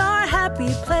your happy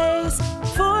place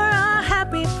for a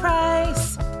happy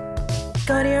price.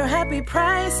 Go to your happy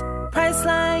price,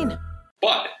 Priceline.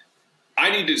 But I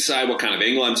need to decide what kind of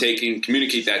angle I'm taking,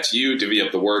 communicate that to you, divvy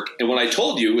up the work. And what I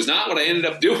told you was not what I ended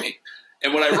up doing.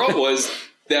 And what I wrote was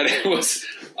that it was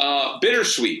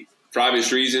bittersweet for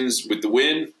obvious reasons. With the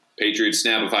win, Patriots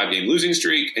snap a 5-game losing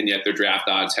streak, and yet their draft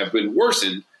odds have been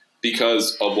worsened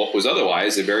because of what was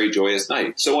otherwise a very joyous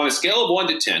night. So on a scale of 1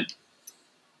 to 10,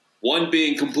 1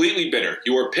 being completely bitter.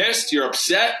 You are pissed. You're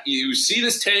upset. You see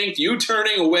this tank. You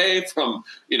turning away from,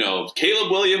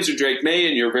 Caleb Williams or Drake May,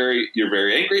 and you're very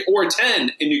angry. Or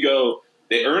 10, and you go,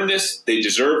 they earned this. They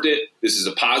deserved it. This is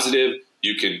a positive.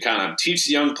 You can kind of teach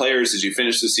the young players as you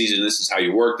finish the season. This is how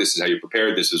you work. This is how you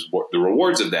prepare. This is what the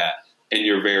rewards of that. And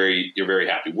you're very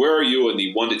happy. Where are you in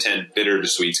the 1 to 10 bitter to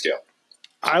sweet scale?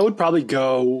 I would probably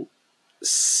go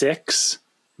 6.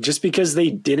 Just because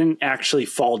they didn't actually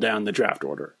fall down the draft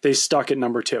order. They stuck at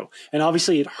number 2. And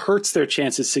obviously it hurts their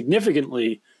chances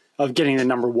significantly of getting the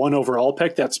number 1 overall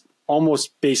pick. That's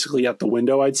almost basically at the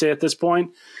window, I'd say, at this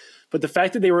point. But the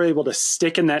fact that they were able to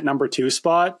stick in that number 2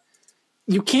 spot,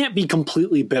 you can't be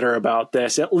completely bitter about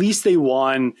this. At least they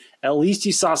won. At least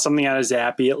you saw something out of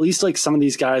Zappe. At least like some of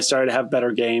these guys started to have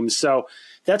better games. So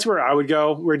that's where I would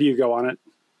go. Where do you go on it?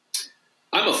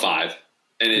 I'm a 5.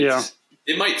 And it's...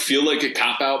 It might feel like a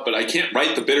cop-out, but I can't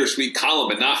write the bittersweet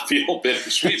column and not feel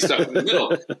bittersweet stuff in the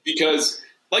middle because,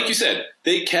 like you said,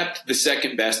 they kept the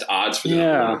second-best odds for the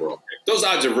number 1 overall pick. Those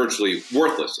odds are virtually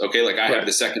worthless, okay? Like, I have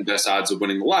the second-best odds of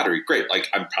winning the lottery. Great. Like,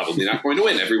 I'm probably not going to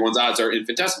win. Everyone's odds are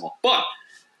infinitesimal. But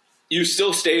you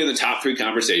still stay in the top 3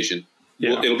 conversation.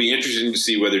 Yeah. It'll be interesting to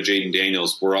see whether Jaden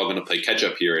Daniels, we're all going to play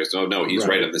catch-up here as, oh, no, he's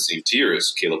right on the same tier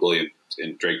as Caleb Williams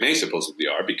and Drake May supposedly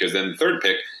are, because then the third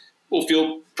pick will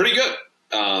feel pretty good.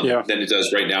 Than it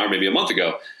does right now or maybe a month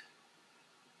ago.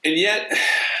 And yet,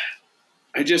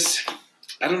 I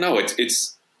don't know.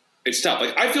 It's tough.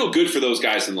 Like, I feel good for those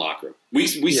guys in the locker room. We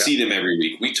see them every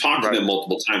week. We talk to them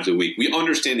multiple times a week. We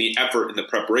understand the effort and the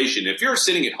preparation. If you're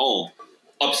sitting at home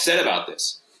upset about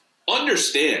this,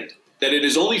 understand that it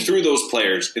is only through those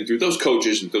players and through those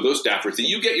coaches and through those staffers that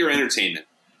you get your entertainment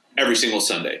every single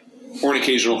Sunday or an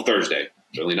occasional Thursday.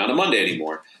 Certainly not a Monday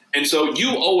anymore. And so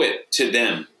you owe it to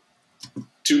them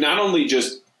to not only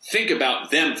just think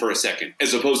about them for a second,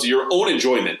 as opposed to your own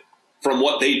enjoyment from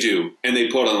what they do and they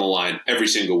put on the line every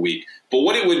single week, but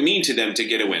what it would mean to them to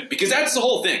get a win. Because that's the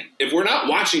whole thing. If we're not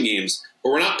watching games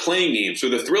or we're not playing games for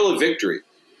the thrill of victory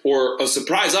or a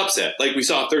surprise upset like we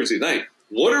saw Thursday night,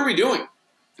 what are we doing?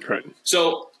 Right.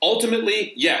 So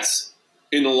ultimately, yes,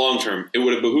 in the long term, it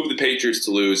would have behooved the Patriots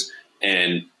to lose,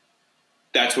 and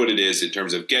that's what it is in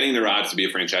terms of getting their odds to be a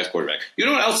franchise quarterback. You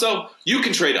know what else, though? You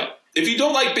can trade up. If you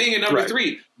don't like being at number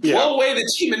 3, blow away the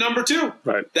team at number 2.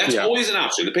 Right. That's always an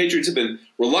option. The Patriots have been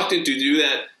reluctant to do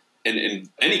that in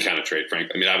any kind of trade,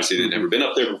 frankly. I mean, obviously they've never been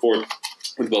up there before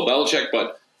with Bill Belichick,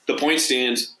 but the point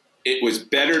stands. It was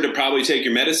better to probably take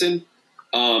your medicine.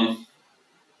 But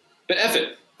F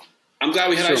it. I'm glad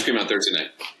we had ice cream out there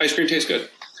tonight. Ice cream tastes good.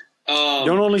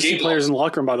 Don't only see players in the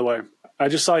locker room, by the way. I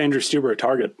just saw Andrew Stuber at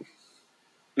Target.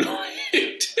 No,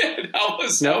 you did. How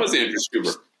was Andrew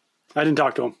Stuber? I didn't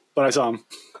talk to him, but I saw him.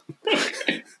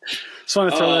 Okay. Just want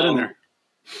to throw that in there.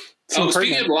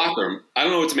 Speaking of the locker room, I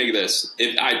don't know what to make of this.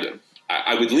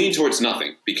 I would lean towards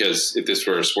nothing, because if this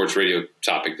were a sports radio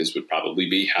topic, this would probably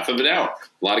be half of an hour.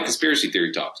 A lot of conspiracy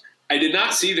theory talks. I did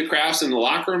not see the Crafts in the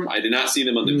locker room. I did not see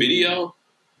them on the video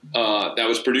that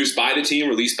was produced by the team,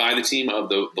 released by the team of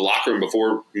the locker room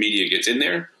before media gets in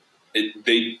there. Did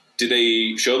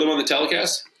they show them on the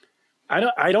telecast?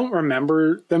 I don't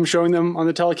remember them showing them on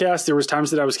the telecast. There was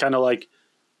times that I was kind of like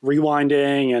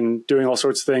rewinding and doing all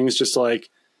sorts of things, just like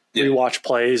rewatch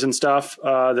plays and stuff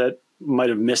that might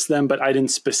have missed them, but I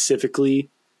didn't specifically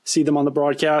see them on the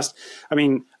broadcast. I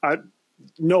mean,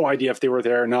 no idea if they were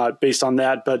there or not based on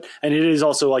that, and it is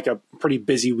also like a pretty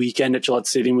busy weekend at Gillette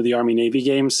Stadium with the Army-Navy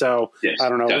game. So I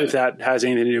don't know if that has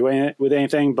anything to do with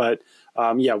anything, but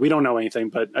we don't know anything,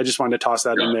 but I just wanted to toss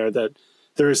that in there, that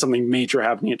there is something major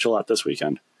happening at Gillette this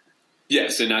weekend.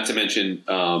 Yes, and not to mention,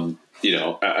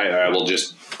 I will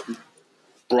just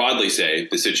broadly say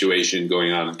the situation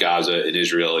going on in Gaza and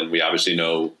Israel, and we obviously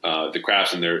know the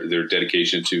Crafts and their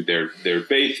dedication to their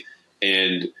faith,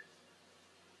 and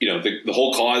the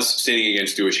whole cause standing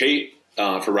against Jewish hate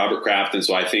for Robert Kraft, and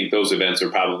so I think those events are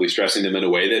probably stressing them in a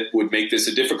way that would make this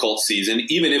a difficult season,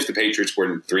 even if the Patriots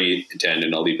were 3-10,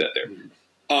 and I'll leave that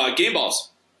there. Game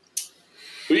balls.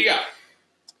 Who do you got?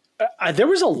 There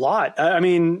was a lot. I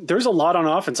mean, there was a lot on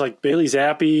offense, like Bailey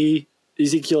Zappe,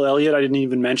 Ezekiel Elliott. I didn't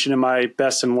even mention in my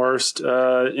best and worst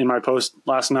in my post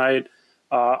last night.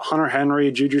 Hunter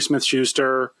Henry, Juju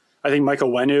Smith-Schuster. I think Micah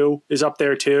Wenu is up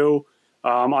there too.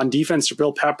 On defense,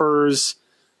 Jabril Peppers.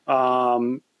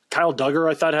 Kyle Duggar,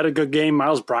 I thought, had a good game.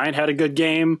 Miles Bryant had a good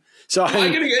game. So Am I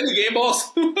going to get any game balls?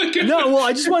 No, well,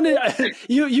 I just wanted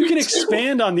you can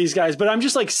expand on these guys, but I'm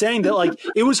just like saying that like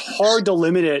it was hard to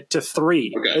limit it to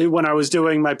 3 when I was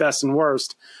doing my best and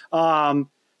worst.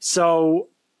 So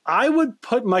I would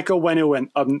put Micah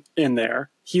Wenu in there.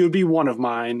 He would be one of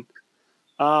mine.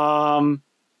 And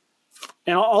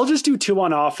I'll just do 2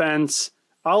 on offense.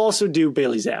 I'll also do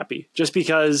Bailey Zappe just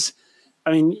because,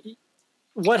 I mean,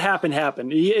 what happened.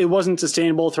 It wasn't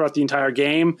sustainable throughout the entire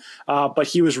game, but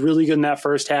he was really good in that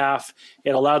first half.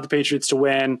 It allowed the Patriots to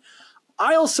win.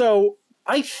 I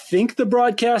think the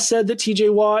broadcast said that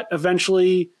TJ Watt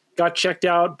eventually got checked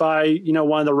out by,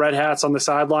 one of the red hats on the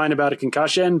sideline about a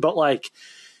concussion, but like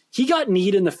he got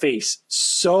kneed in the face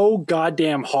so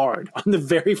goddamn hard on the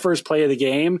very first play of the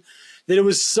game that it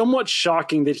was somewhat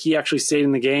shocking that he actually stayed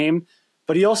in the game.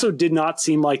 But he also did not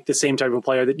seem like the same type of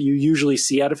player that you usually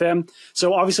see out of him.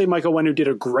 So obviously Michael Wenu did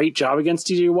a great job against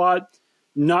TJ Watt.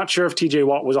 Not sure if TJ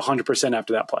Watt was 100%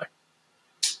 after that play.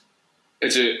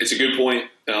 It's a good point.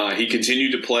 He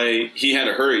continued to play. He had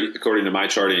a hurry, according to my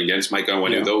charting, against Michael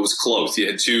Wenu, though it was close. He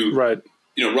had 2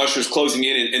 rushers closing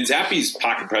in. And Zappe's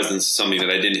pocket presence is something that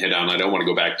I didn't hit on. I don't want to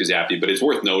go back to Zappe, but it's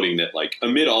worth noting that, like,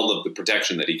 amid all of the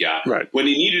protection that he got, when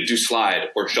he needed to slide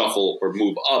or shuffle or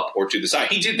move up or to the side,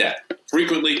 he did that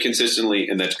frequently, consistently,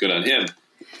 and that's good on him.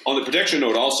 On the protection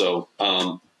note also,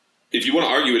 if you want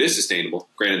to argue it is sustainable,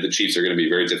 granted the Chiefs are going to be a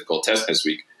very difficult test this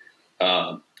week,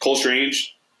 Cole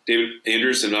Strange, David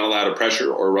Andrews have not allowed a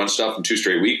pressure or run stuff in 2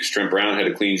 straight weeks. Trent Brown had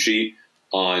a clean sheet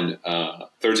on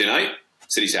Thursday night.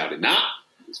 City South did not.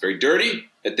 It's very dirty.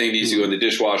 That thing needs to go in the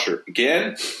dishwasher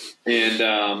again.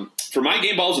 And for my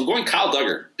game balls, I'm going Kyle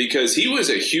Duggar because he was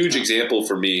a huge example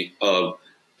for me of,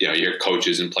 your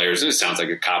coaches and players. And it sounds like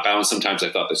a cop-out. And sometimes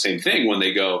I thought the same thing when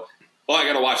they go, oh, I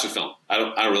got to watch the film. I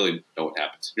don't really know what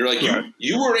happens. You're like,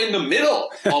 you were in the middle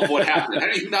of what happened.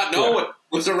 How do you not know what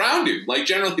was around you? Like,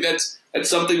 generally, that's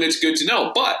something that's good to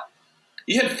know. But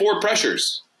he had 4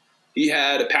 pressures. He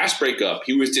had a pass breakup.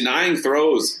 He was denying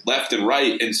throws left and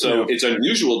right. And so it's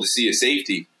unusual to see a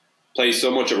safety play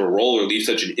so much of a role or leave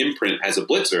such an imprint as a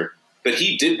blitzer. But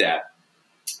he did that.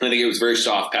 I think it was very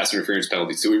soft pass interference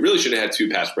penalty. So we really should have had 2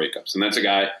 pass breakups. And that's a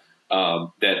guy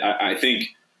that I think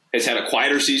has had a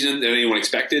quieter season than anyone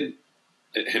expected,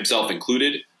 himself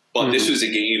included. But this was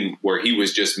a game where he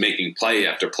was just making play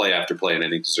after play after play, and I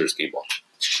think deserves game ball.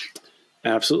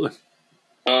 Absolutely.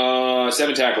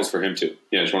 7 tackles for him, too.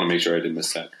 Yeah, I just want to make sure I didn't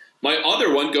miss that. My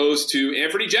other one goes to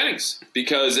Anthony Jennings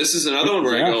because this is another one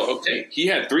where I go, okay, he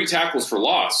had 3 tackles for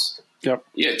loss. Yep.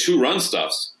 He had 2 run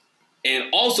stuffs and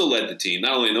also led the team,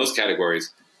 not only in those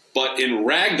categories, but in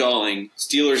ragdolling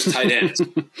Steelers tight ends.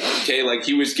 Okay, like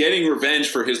he was getting revenge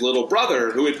for his little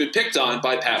brother who had been picked on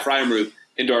by Pat Freiermuth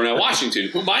and Darnell Washington,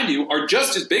 who, mind you, are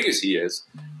just as big as he is,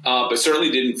 but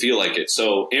certainly didn't feel like it.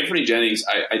 So Anthony Jennings,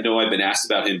 I know I've been asked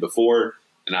about him before,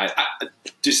 and I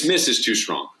dismiss is too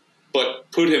strong, but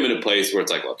put him in a place where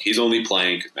it's like, look, he's only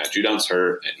playing because Matt Judon's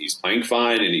hurt, and he's playing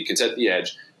fine, and he can set the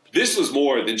edge. This was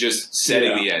more than just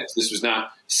setting the edge. This was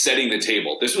not setting the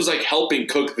table. This was like helping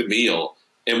cook the meal,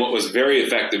 and what was very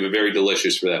effective and very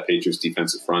delicious for that Patriots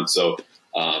defensive front. So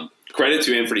credit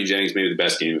to Anthony Jennings, maybe the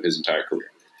best game of his entire career.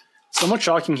 Somewhat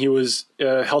shocking he was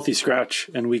a healthy scratch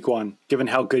in week 1, given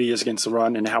how good he is against the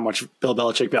run and how much Bill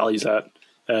Belichick values that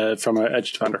from an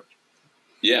edge defender.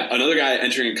 Yeah, another guy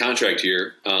entering a contract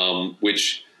here,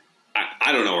 which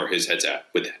I don't know where his head's at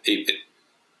with that.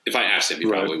 If I asked him, he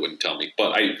probably wouldn't tell me.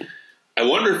 But I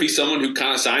wonder if he's someone who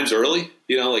kind of signs early,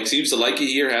 like seems to like it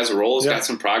here, has a role, has got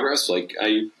some progress. Like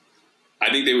I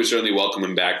think they would certainly welcome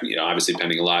him back, obviously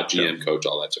pending a lot, GM, coach,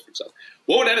 all that different stuff.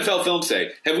 What would NFL Film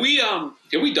say? Have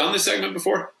we done this segment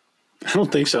before? I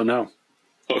don't think so, no.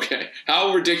 Okay.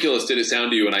 How ridiculous did it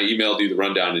sound to you when I emailed you the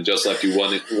rundown and just left you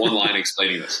one line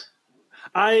explaining this?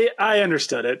 I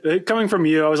understood it. Coming from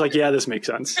you, I was like, yeah, this makes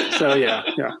sense. So, yeah.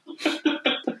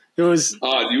 It was.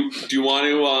 Do you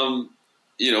want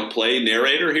to, play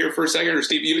narrator here for a second? Or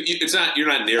Steve, you're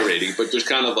not narrating, but just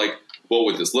kind of like, what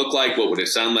would this look like? What would it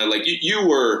sound like? Like you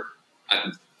were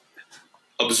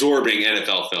absorbing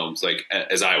NFL films like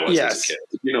as I was as a kid.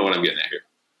 You know what I'm getting at here.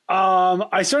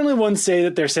 I certainly wouldn't say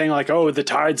that they're saying like, oh, the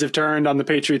tides have turned on the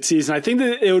Patriots season. I think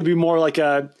that it would be more like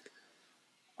a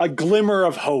glimmer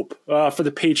of hope for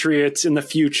the Patriots in the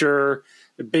future.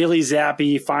 Bailey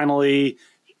Zappe finally,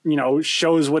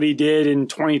 shows what he did in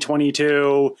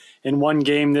 2022 in one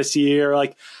game this year.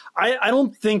 Like, I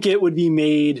don't think it would be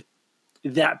made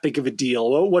that big of a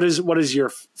deal. What is your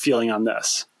feeling on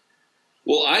this?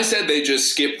 Well, I said they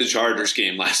just skipped the Chargers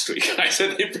game last week. I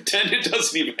said they pretend it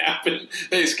doesn't even happen.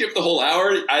 They skipped the whole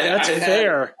hour. That's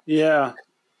fair. Yeah.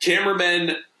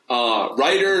 Cameramen,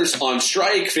 writers on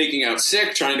strike, faking out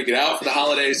sick, trying to get out for the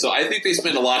holidays. So I think they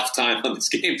spend a lot of time on this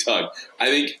game, Tug. I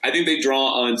think they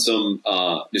draw on some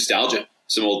nostalgia,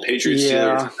 some old Patriots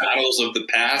Steelers battles of the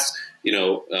past.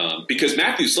 Because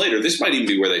Matthew Slater, this might even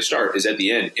be where they start, is at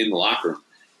the end in the locker room,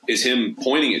 is him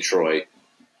pointing at Troy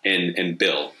and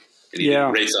Bill. And he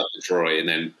didn't race up to Troy and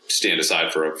then stand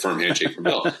aside for a firm handshake from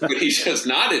Bill. But he just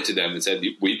nodded to them and said,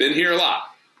 we've been here a lot.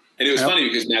 And it was funny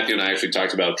because Matthew and I actually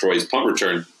talked about Troy's punt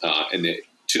return in the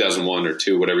 2001 or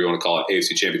 2, whatever you want to call it,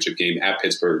 AFC Championship game at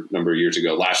Pittsburgh a number of years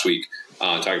ago, last week,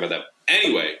 talking about that.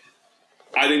 Anyway,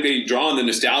 I think they draw on the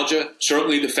nostalgia,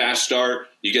 certainly the fast start.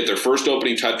 You get their first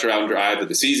opening touchdown drive of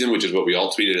the season, which is what we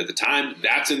all tweeted at the time.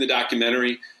 That's in the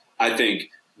documentary. I think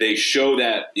they show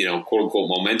that, quote-unquote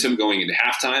momentum going into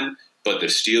halftime, but the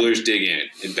Steelers dig in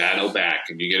and battle back.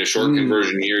 And you get a short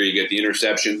conversion here. You get the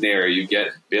interception there. You get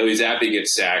Bailey Zappe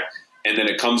gets sacked. And then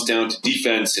it comes down to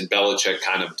defense, and Belichick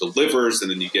kind of delivers, and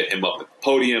then you get him up at the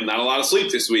podium. Not a lot of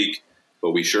sleep this week,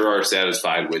 but we sure are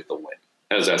satisfied with the win.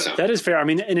 How does that sound? That is fair. I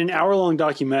mean, in an hour-long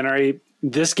documentary,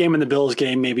 this game and the Bills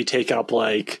game maybe take up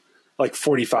like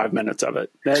 45 minutes of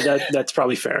it. That's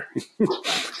probably fair.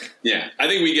 Yeah, I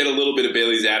think we get a little bit of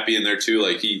Bailey Zappe in there too.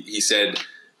 Like he said,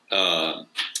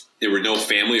 there were no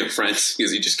family or friends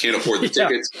because he just can't afford the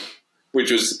tickets. Which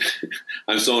was,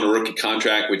 I'm still on a rookie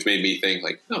contract, which made me think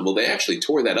like, no, well, they actually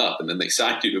tore that up and then they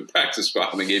signed you to a practice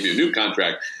squad and they gave you a new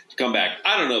contract to come back.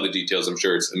 I don't know the details. I'm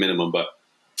sure it's a minimum, but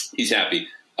he's happy.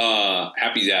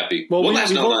 Happy Zappe.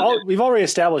 Well, we've already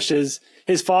established his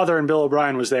father and Bill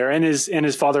O'Brien was there, and his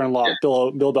father-in-law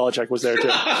Bill Belichick was there too.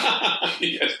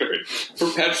 Yes, very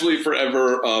perpetually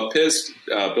forever pissed.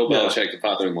 Bill Belichick, the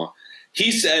father-in-law.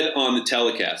 He said on the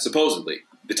telecast, supposedly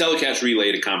the telecast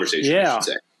relayed a conversation. I should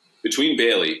say, between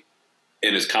Bailey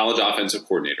and his college offensive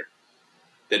coordinator,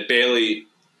 that Bailey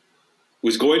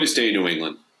was going to stay in New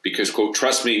England because, quote,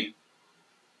 trust me,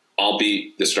 I'll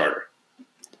be the starter.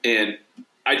 And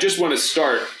I just want to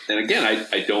start, and again,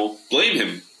 I don't blame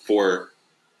him for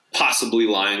possibly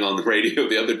lying on the radio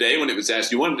the other day when it was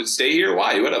asked, you wanted to stay here?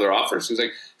 Why? You had other offers. He was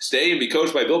like, stay and be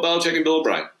coached by Bill Belichick and Bill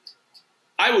O'Brien.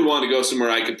 I would want to go somewhere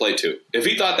I could play too. If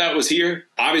he thought that was here,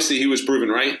 obviously he was proven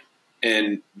right.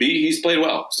 And B, he's played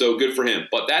well, so good for him.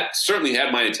 But that certainly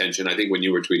had my attention, I think, when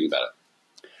you were tweeting about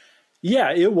it.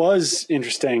 Yeah, it was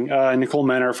interesting. Nicole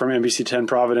Menner from NBC 10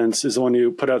 Providence is the one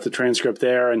who put out the transcript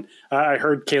there. And I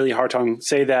heard Kaylee Hartung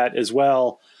say that as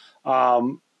well.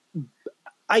 I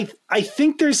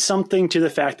think there's something to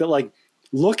the fact that, like,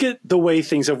 look at the way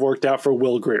things have worked out for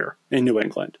Will Grier in New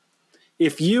England.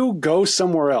 If you go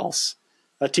somewhere else,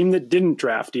 a team that didn't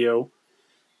draft you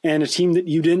and a team that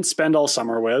you didn't spend all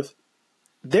summer with,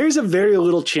 there's a very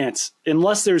little chance,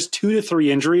 unless there's 2 to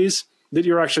 3 injuries, that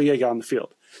you're actually going to get on the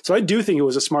field. So I do think it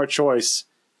was a smart choice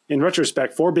in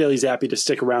retrospect for Bailey Zappe to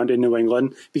stick around in New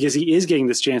England because he is getting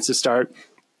this chance to start.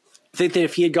 I think that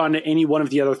if he had gone to any one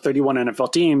of the other 31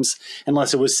 NFL teams,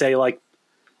 unless it was, say, like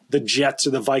the Jets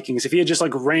or the Vikings, if he had just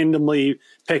like randomly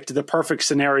picked the perfect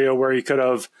scenario where he could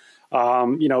have,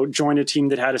 joined a team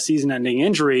that had a season-ending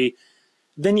injury,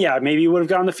 then yeah, maybe he would have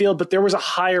gotten the field. But there was a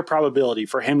higher probability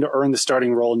for him to earn the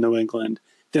starting role in New England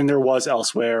than there was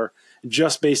elsewhere,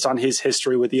 just based on his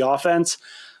history with the offense.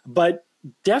 But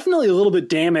definitely a little bit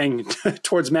damning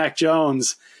towards Mac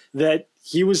Jones that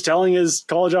he was telling his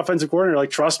college offensive coordinator, like,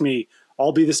 trust me,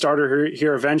 I'll be the starter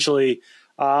here eventually.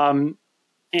 And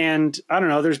I don't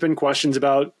know, there's been questions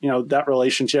about, that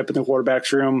relationship in the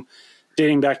quarterback's room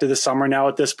dating back to the summer now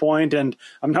at this point. And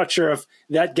I'm not sure if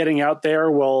that getting out there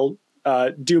will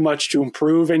do much to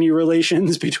improve any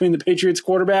relations between the Patriots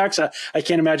quarterbacks. I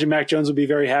can't imagine Mac Jones would be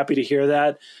very happy to hear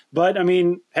that. But, I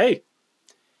mean, hey,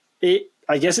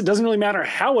 I guess it doesn't really matter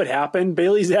how it happened.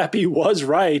 Bailey Zappe was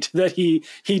right that he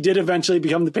did eventually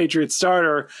become the Patriots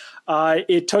starter.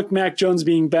 It took Mac Jones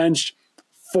being benched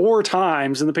 4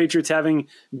 times and the Patriots having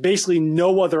basically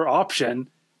no other option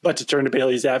but to turn to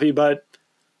Bailey Zappe. But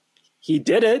he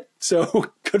did it,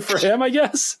 so good for him, I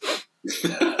guess.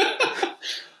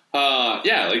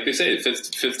 Yeah, like they say,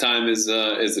 fifth time is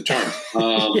the charm.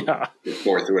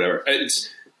 4th or whatever.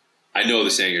 I know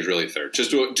the saying is really third.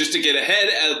 Just to get ahead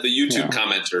of the YouTube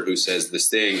commenter who says this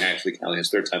thing actually counting as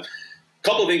third time.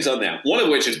 Couple things on that. One of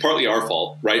which is partly our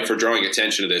fault, right, for drawing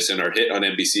attention to this in our hit on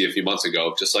NBC a few months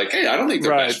ago. Just like, hey, I don't think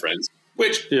they're best friends.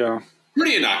 Which,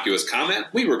 pretty innocuous comment.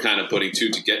 We were kind of putting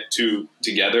two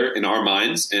together in our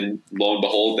minds, and lo and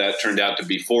behold, that turned out to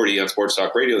be 40 on Sports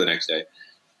Talk Radio the next day.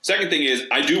 Second thing is,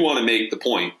 I do want to make the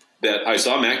point that I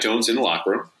saw Mac Jones in the locker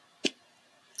room,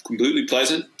 completely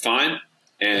pleasant, fine,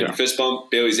 and fist bump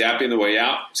Bailey Zappe on the way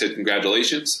out, said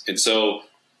congratulations. And so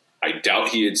I doubt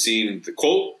he had seen the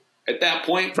quote at that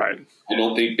point. Right. I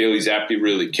don't think Bailey Zappe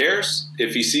really cares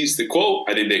if he sees the quote.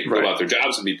 I think they can go about their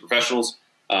jobs and be professionals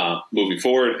moving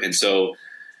forward. And so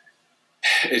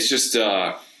it's just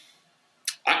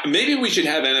maybe we should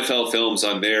have NFL Films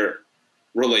on their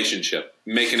relationship,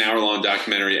 make an hour-long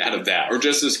documentary out of that, or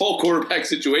just this whole quarterback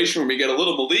situation where we get a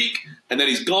little Malik and then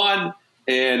he's gone.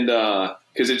 And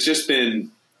because it's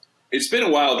been a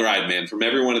wild ride, man, from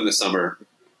everyone in the summer,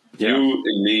 you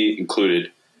and me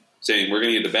included, saying we're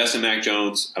going to get the best in Mac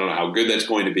Jones. I don't know how good that's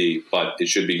going to be, but it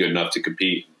should be good enough to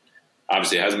compete.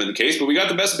 Obviously, it hasn't been the case, but we got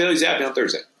the best of Bailey Zappe on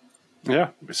Thursday. Yeah,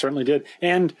 we certainly did.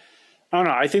 And I don't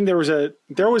know. I think there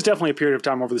was definitely a period of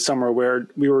time over the summer where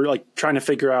we were like trying to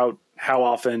figure out how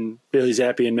often Bailey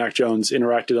Zappe and Mac Jones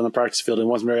interacted on the practice field, and it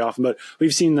wasn't very often. But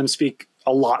we've seen them speak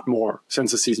a lot more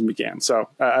since the season began. So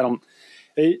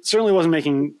it certainly wasn't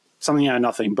making something out of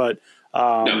nothing. But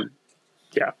it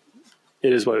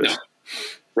is what it is.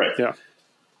 Right. Yeah.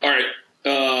 All right.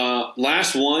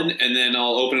 Last one, and then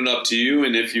I'll open it up to you.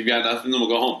 And if you've got nothing, then we'll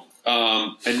go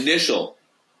home.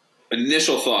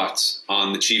 Initial thoughts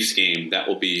on the Chiefs game. That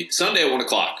will be Sunday at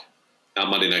 1:00 on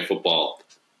Monday Night Football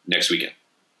next weekend.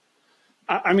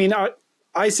 I mean,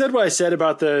 I said what I said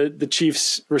about the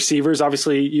Chiefs receivers.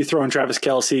 Obviously, you throw in Travis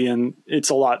Kelce, and it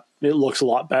looks a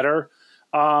lot better.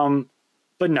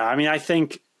 But no, I mean, I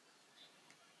think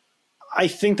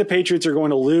the Patriots are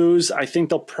going to lose. I think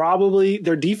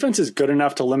their defense is good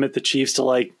enough to limit the Chiefs to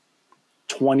like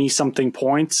 20-something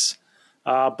points.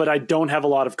 But I don't have a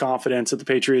lot of confidence that the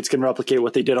Patriots can replicate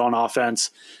what they did on offense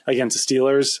against the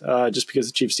Steelers, just because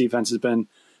the Chiefs defense has been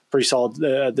pretty solid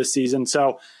this season.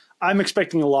 So I'm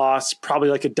expecting a loss, probably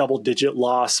like a double-digit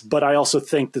loss. But I also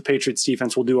think the Patriots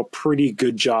defense will do a pretty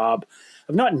good job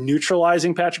of not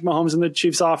neutralizing Patrick Mahomes and the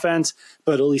Chiefs offense,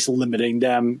 but at least limiting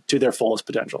them to their fullest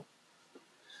potential.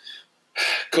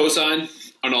 Cosign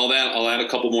on all that. I'll add a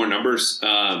couple more numbers.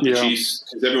 The Chiefs,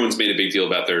 because everyone's made a big deal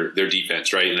about their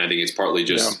defense, right? And I think it's partly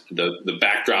just the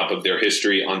backdrop of their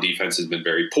history on defense has been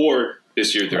very poor.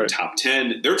 This year, they're top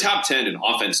 10. They're top 10 in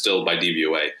offense still by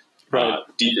DVOA.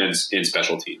 Defense and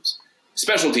special teams.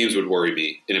 Special teams would worry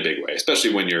me in a big way,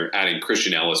 especially when you're adding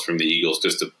Christian Ellis from the Eagles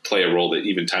just to play a role that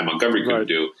even Ty Montgomery couldn't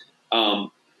do. I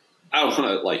don't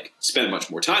want to spend much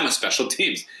more time on special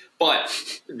teams, but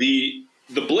the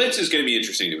blitz is going to be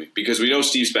interesting to me because we know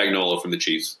Steve Spagnuolo from the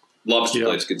Chiefs loves to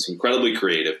blitz, gets incredibly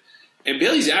creative. And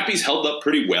Bailey Zappe's held up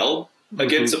pretty well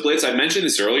against the blitz. I mentioned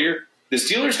this earlier. The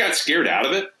Steelers got scared out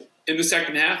of it in the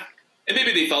second half, and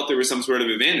maybe they felt there was some sort of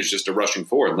advantage just to rushing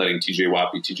forward and letting TJ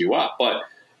Watt be TJ Watt. But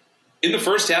in the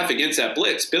first half against that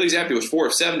blitz, Bailey Zappe was 4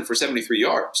 of 7 for 73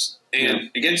 yards.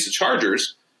 And against the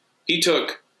Chargers, he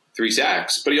took 3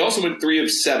 sacks, but he also went 3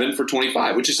 of 7 for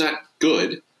 25, which is not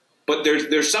good. But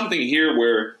there's something here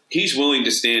where he's willing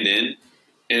to stand in,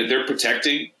 and if they're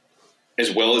protecting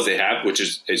as well as they have, which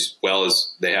is as well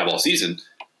as they have all season,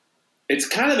 it's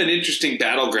kind of an interesting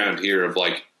battleground here of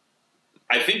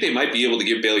I think they might be able to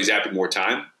give Bailey Zappe more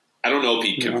time. I don't know if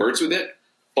he converts with it,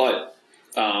 but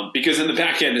because in the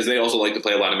back end, they also like to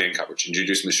play a lot of man coverage, and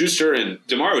Juju Smith-Schuster and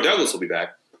Demario Douglas will be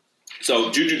back. So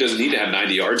Juju doesn't need to have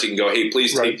 90 yards. He can go, hey,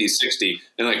 please take these 60,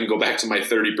 and I can go back to my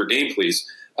 30 per game, please.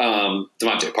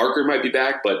 Devontae Parker might be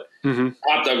back, but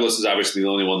Bob Douglas is obviously the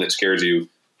only one that scares you,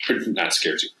 or not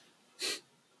scares you.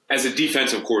 As a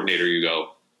defensive coordinator, you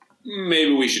go,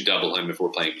 maybe we should double him if we're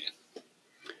playing man.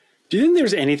 Do you think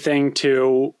there's anything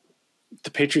to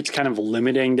the Patriots kind of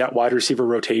limiting that wide receiver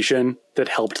rotation that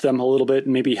helped them a little bit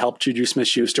and maybe helped Juju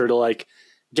Smith-Schuster to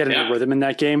get in a rhythm in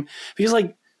that game? Because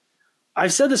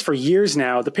I've said this for years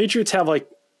now, the Patriots have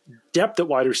depth at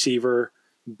wide receiver,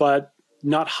 but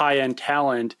not high-end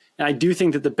talent. And I do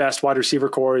think that the best wide receiver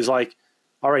core is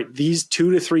all right, these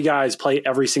 2 to 3 guys play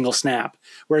every single snap.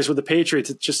 Whereas with the Patriots,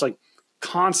 it's just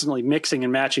constantly mixing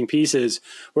and matching pieces.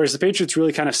 Whereas the Patriots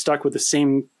really kind of stuck with the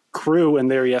same crew in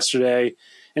there yesterday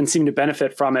and seem to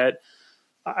benefit from it.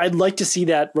 I'd like to see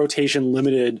that rotation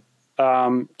limited,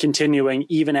 continuing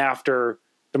even after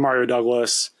Demario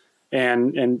Douglas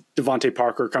and Devontae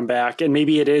Parker come back. And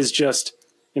maybe it is just,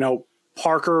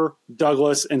 Parker,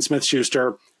 Douglas, and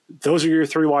Smith-Schuster, those are your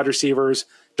 3 wide receivers.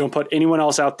 Don't put anyone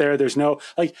else out there. There's no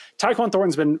like Tyquan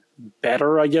Thornton's been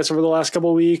better, I guess, over the last couple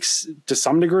of weeks to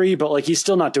some degree, but like he's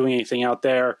still not doing anything out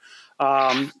there. So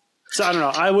I don't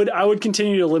know. I would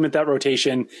continue to limit that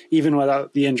rotation even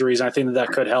without the injuries. And I think that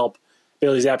could help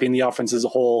Bailey Zappe and the offense as a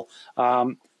whole.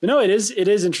 But no, it is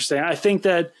interesting. I think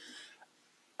that,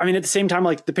 I mean, at the same time,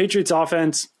 like the Patriots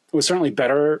offense was certainly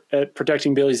better at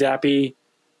protecting Bailey Zappe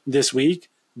this week,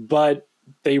 but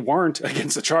they weren't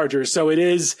against the Chargers. So it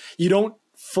is, you don't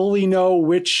fully know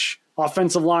which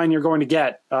offensive line you're going to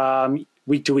get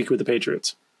week to week with the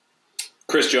Patriots.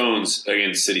 Chris Jones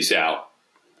against City Sal,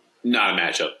 not a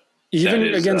matchup.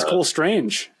 Even against Cole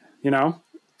Strange, you know?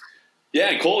 Yeah,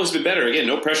 and Cole has been better. Again,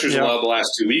 no pressures allowed the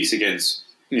last 2 weeks against,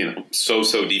 so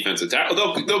defensive tackle.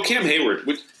 Though Cam Hayward,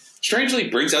 which strangely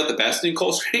brings out the best in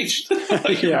Cole Strange.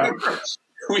 Remember,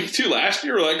 week 2 last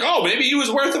year, we're like, oh, maybe he was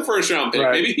worth a first-round pick.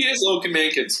 Right. Maybe he is Logan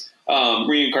Mankins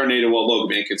reincarnated. Well,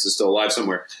 Logan Mankins is still alive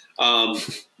somewhere.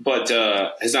 But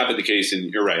has not been the case, and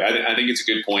you're right. I think it's a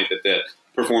good point that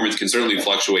performance can certainly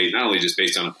fluctuate, not only just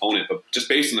based on opponent, but just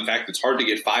based on the fact that it's hard to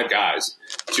get 5 guys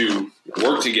to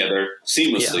work together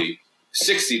seamlessly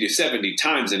 60 to 70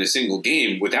 times in a single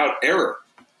game without error.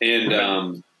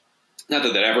 And not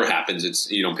that ever happens.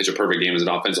 It's, you don't pitch a perfect game as an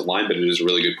offensive line, but it is a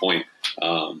really good point,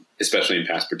 especially in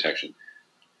pass protection.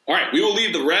 All right, we will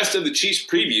leave the rest of the Chiefs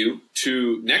preview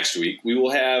to next week. We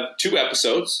will have 2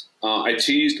 episodes. I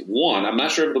teased one. I'm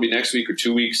not sure if it'll be next week or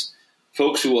 2 weeks.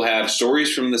 Folks who will have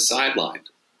stories from the sideline,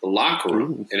 the locker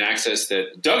room, and access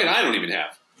that Doug and I don't even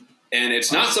have. And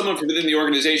it's not someone from within the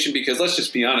organization because, let's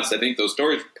just be honest, I think those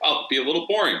stories would probably be a little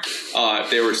boring if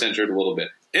they were centered a little bit.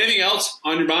 Anything else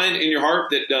on your mind, in your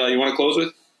heart, that you want to close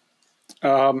with?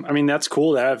 I mean, that's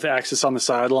cool to have access on the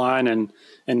sideline,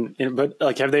 but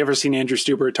like, have they ever seen Andrew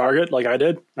Stuber at Target like I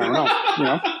did? I don't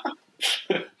know.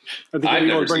 I think I've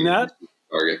never bring that.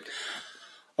 Target.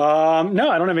 No,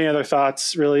 I don't have any other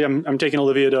thoughts really. I'm taking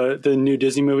Olivia to the new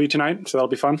Disney movie tonight, so that'll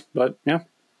be fun. But yeah.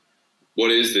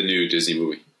 What is the new Disney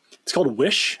movie? It's called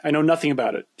Wish. I know nothing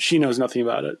about it. She knows nothing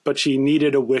about it, but she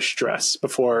needed a Wish dress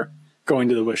before going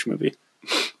to the Wish movie.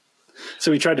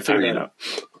 So we tried to figure that out.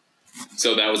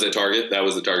 So that was at Target? That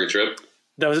was the Target trip?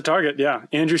 That was at Target, yeah.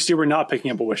 Andrew Stuber not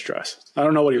picking up a Wish dress. I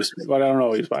don't know what he was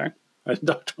buying. I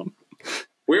talked to him.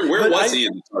 Where was he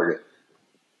in the Target?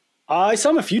 I saw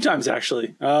him a few times,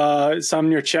 actually. Some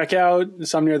near checkout,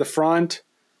 some near the front.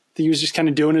 I think he was just kind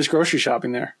of doing his grocery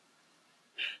shopping there.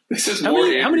 This is how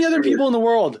many other people in the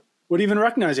world would even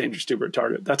recognize Andrew Stuber at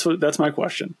Target? That's my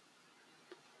question.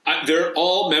 They're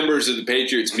all members of the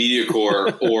Patriots media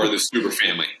corps or the Stuber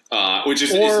family, which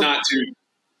is not too...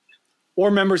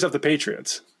 Or members of the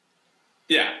Patriots.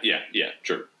 Yeah,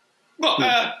 sure.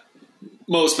 Well,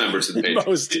 most members of the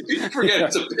Patriots.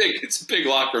 Forget it's a big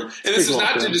locker room. And this is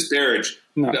not to disparage,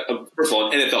 first of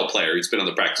all, an NFL player. He's been on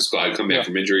the practice squad, come back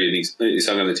from injury, and he's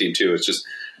hung on the team too. It's just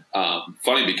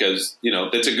funny because,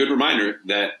 that's a good reminder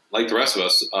that, like the rest of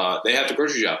us, they have to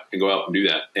grocery shop and go out and do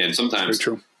that. And sometimes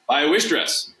buy a Wish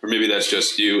dress. Or maybe that's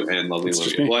just you and lovely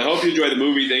Olivia. Well, I hope you enjoyed the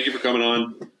movie. Thank you for coming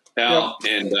on, pal.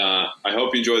 Yep. And I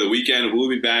hope you enjoy the weekend. We'll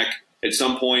be back at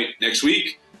some point next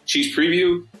week. Chiefs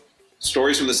preview.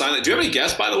 Stories from the silent. Do you have any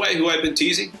guests, by the way, who I've been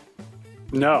teasing?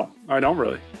 No, I don't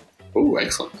really. Oh,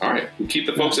 excellent. All right. We'll keep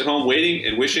the folks at home waiting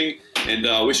and wishing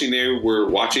they were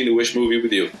watching the Wish movie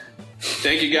with you.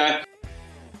 Thank you, guy.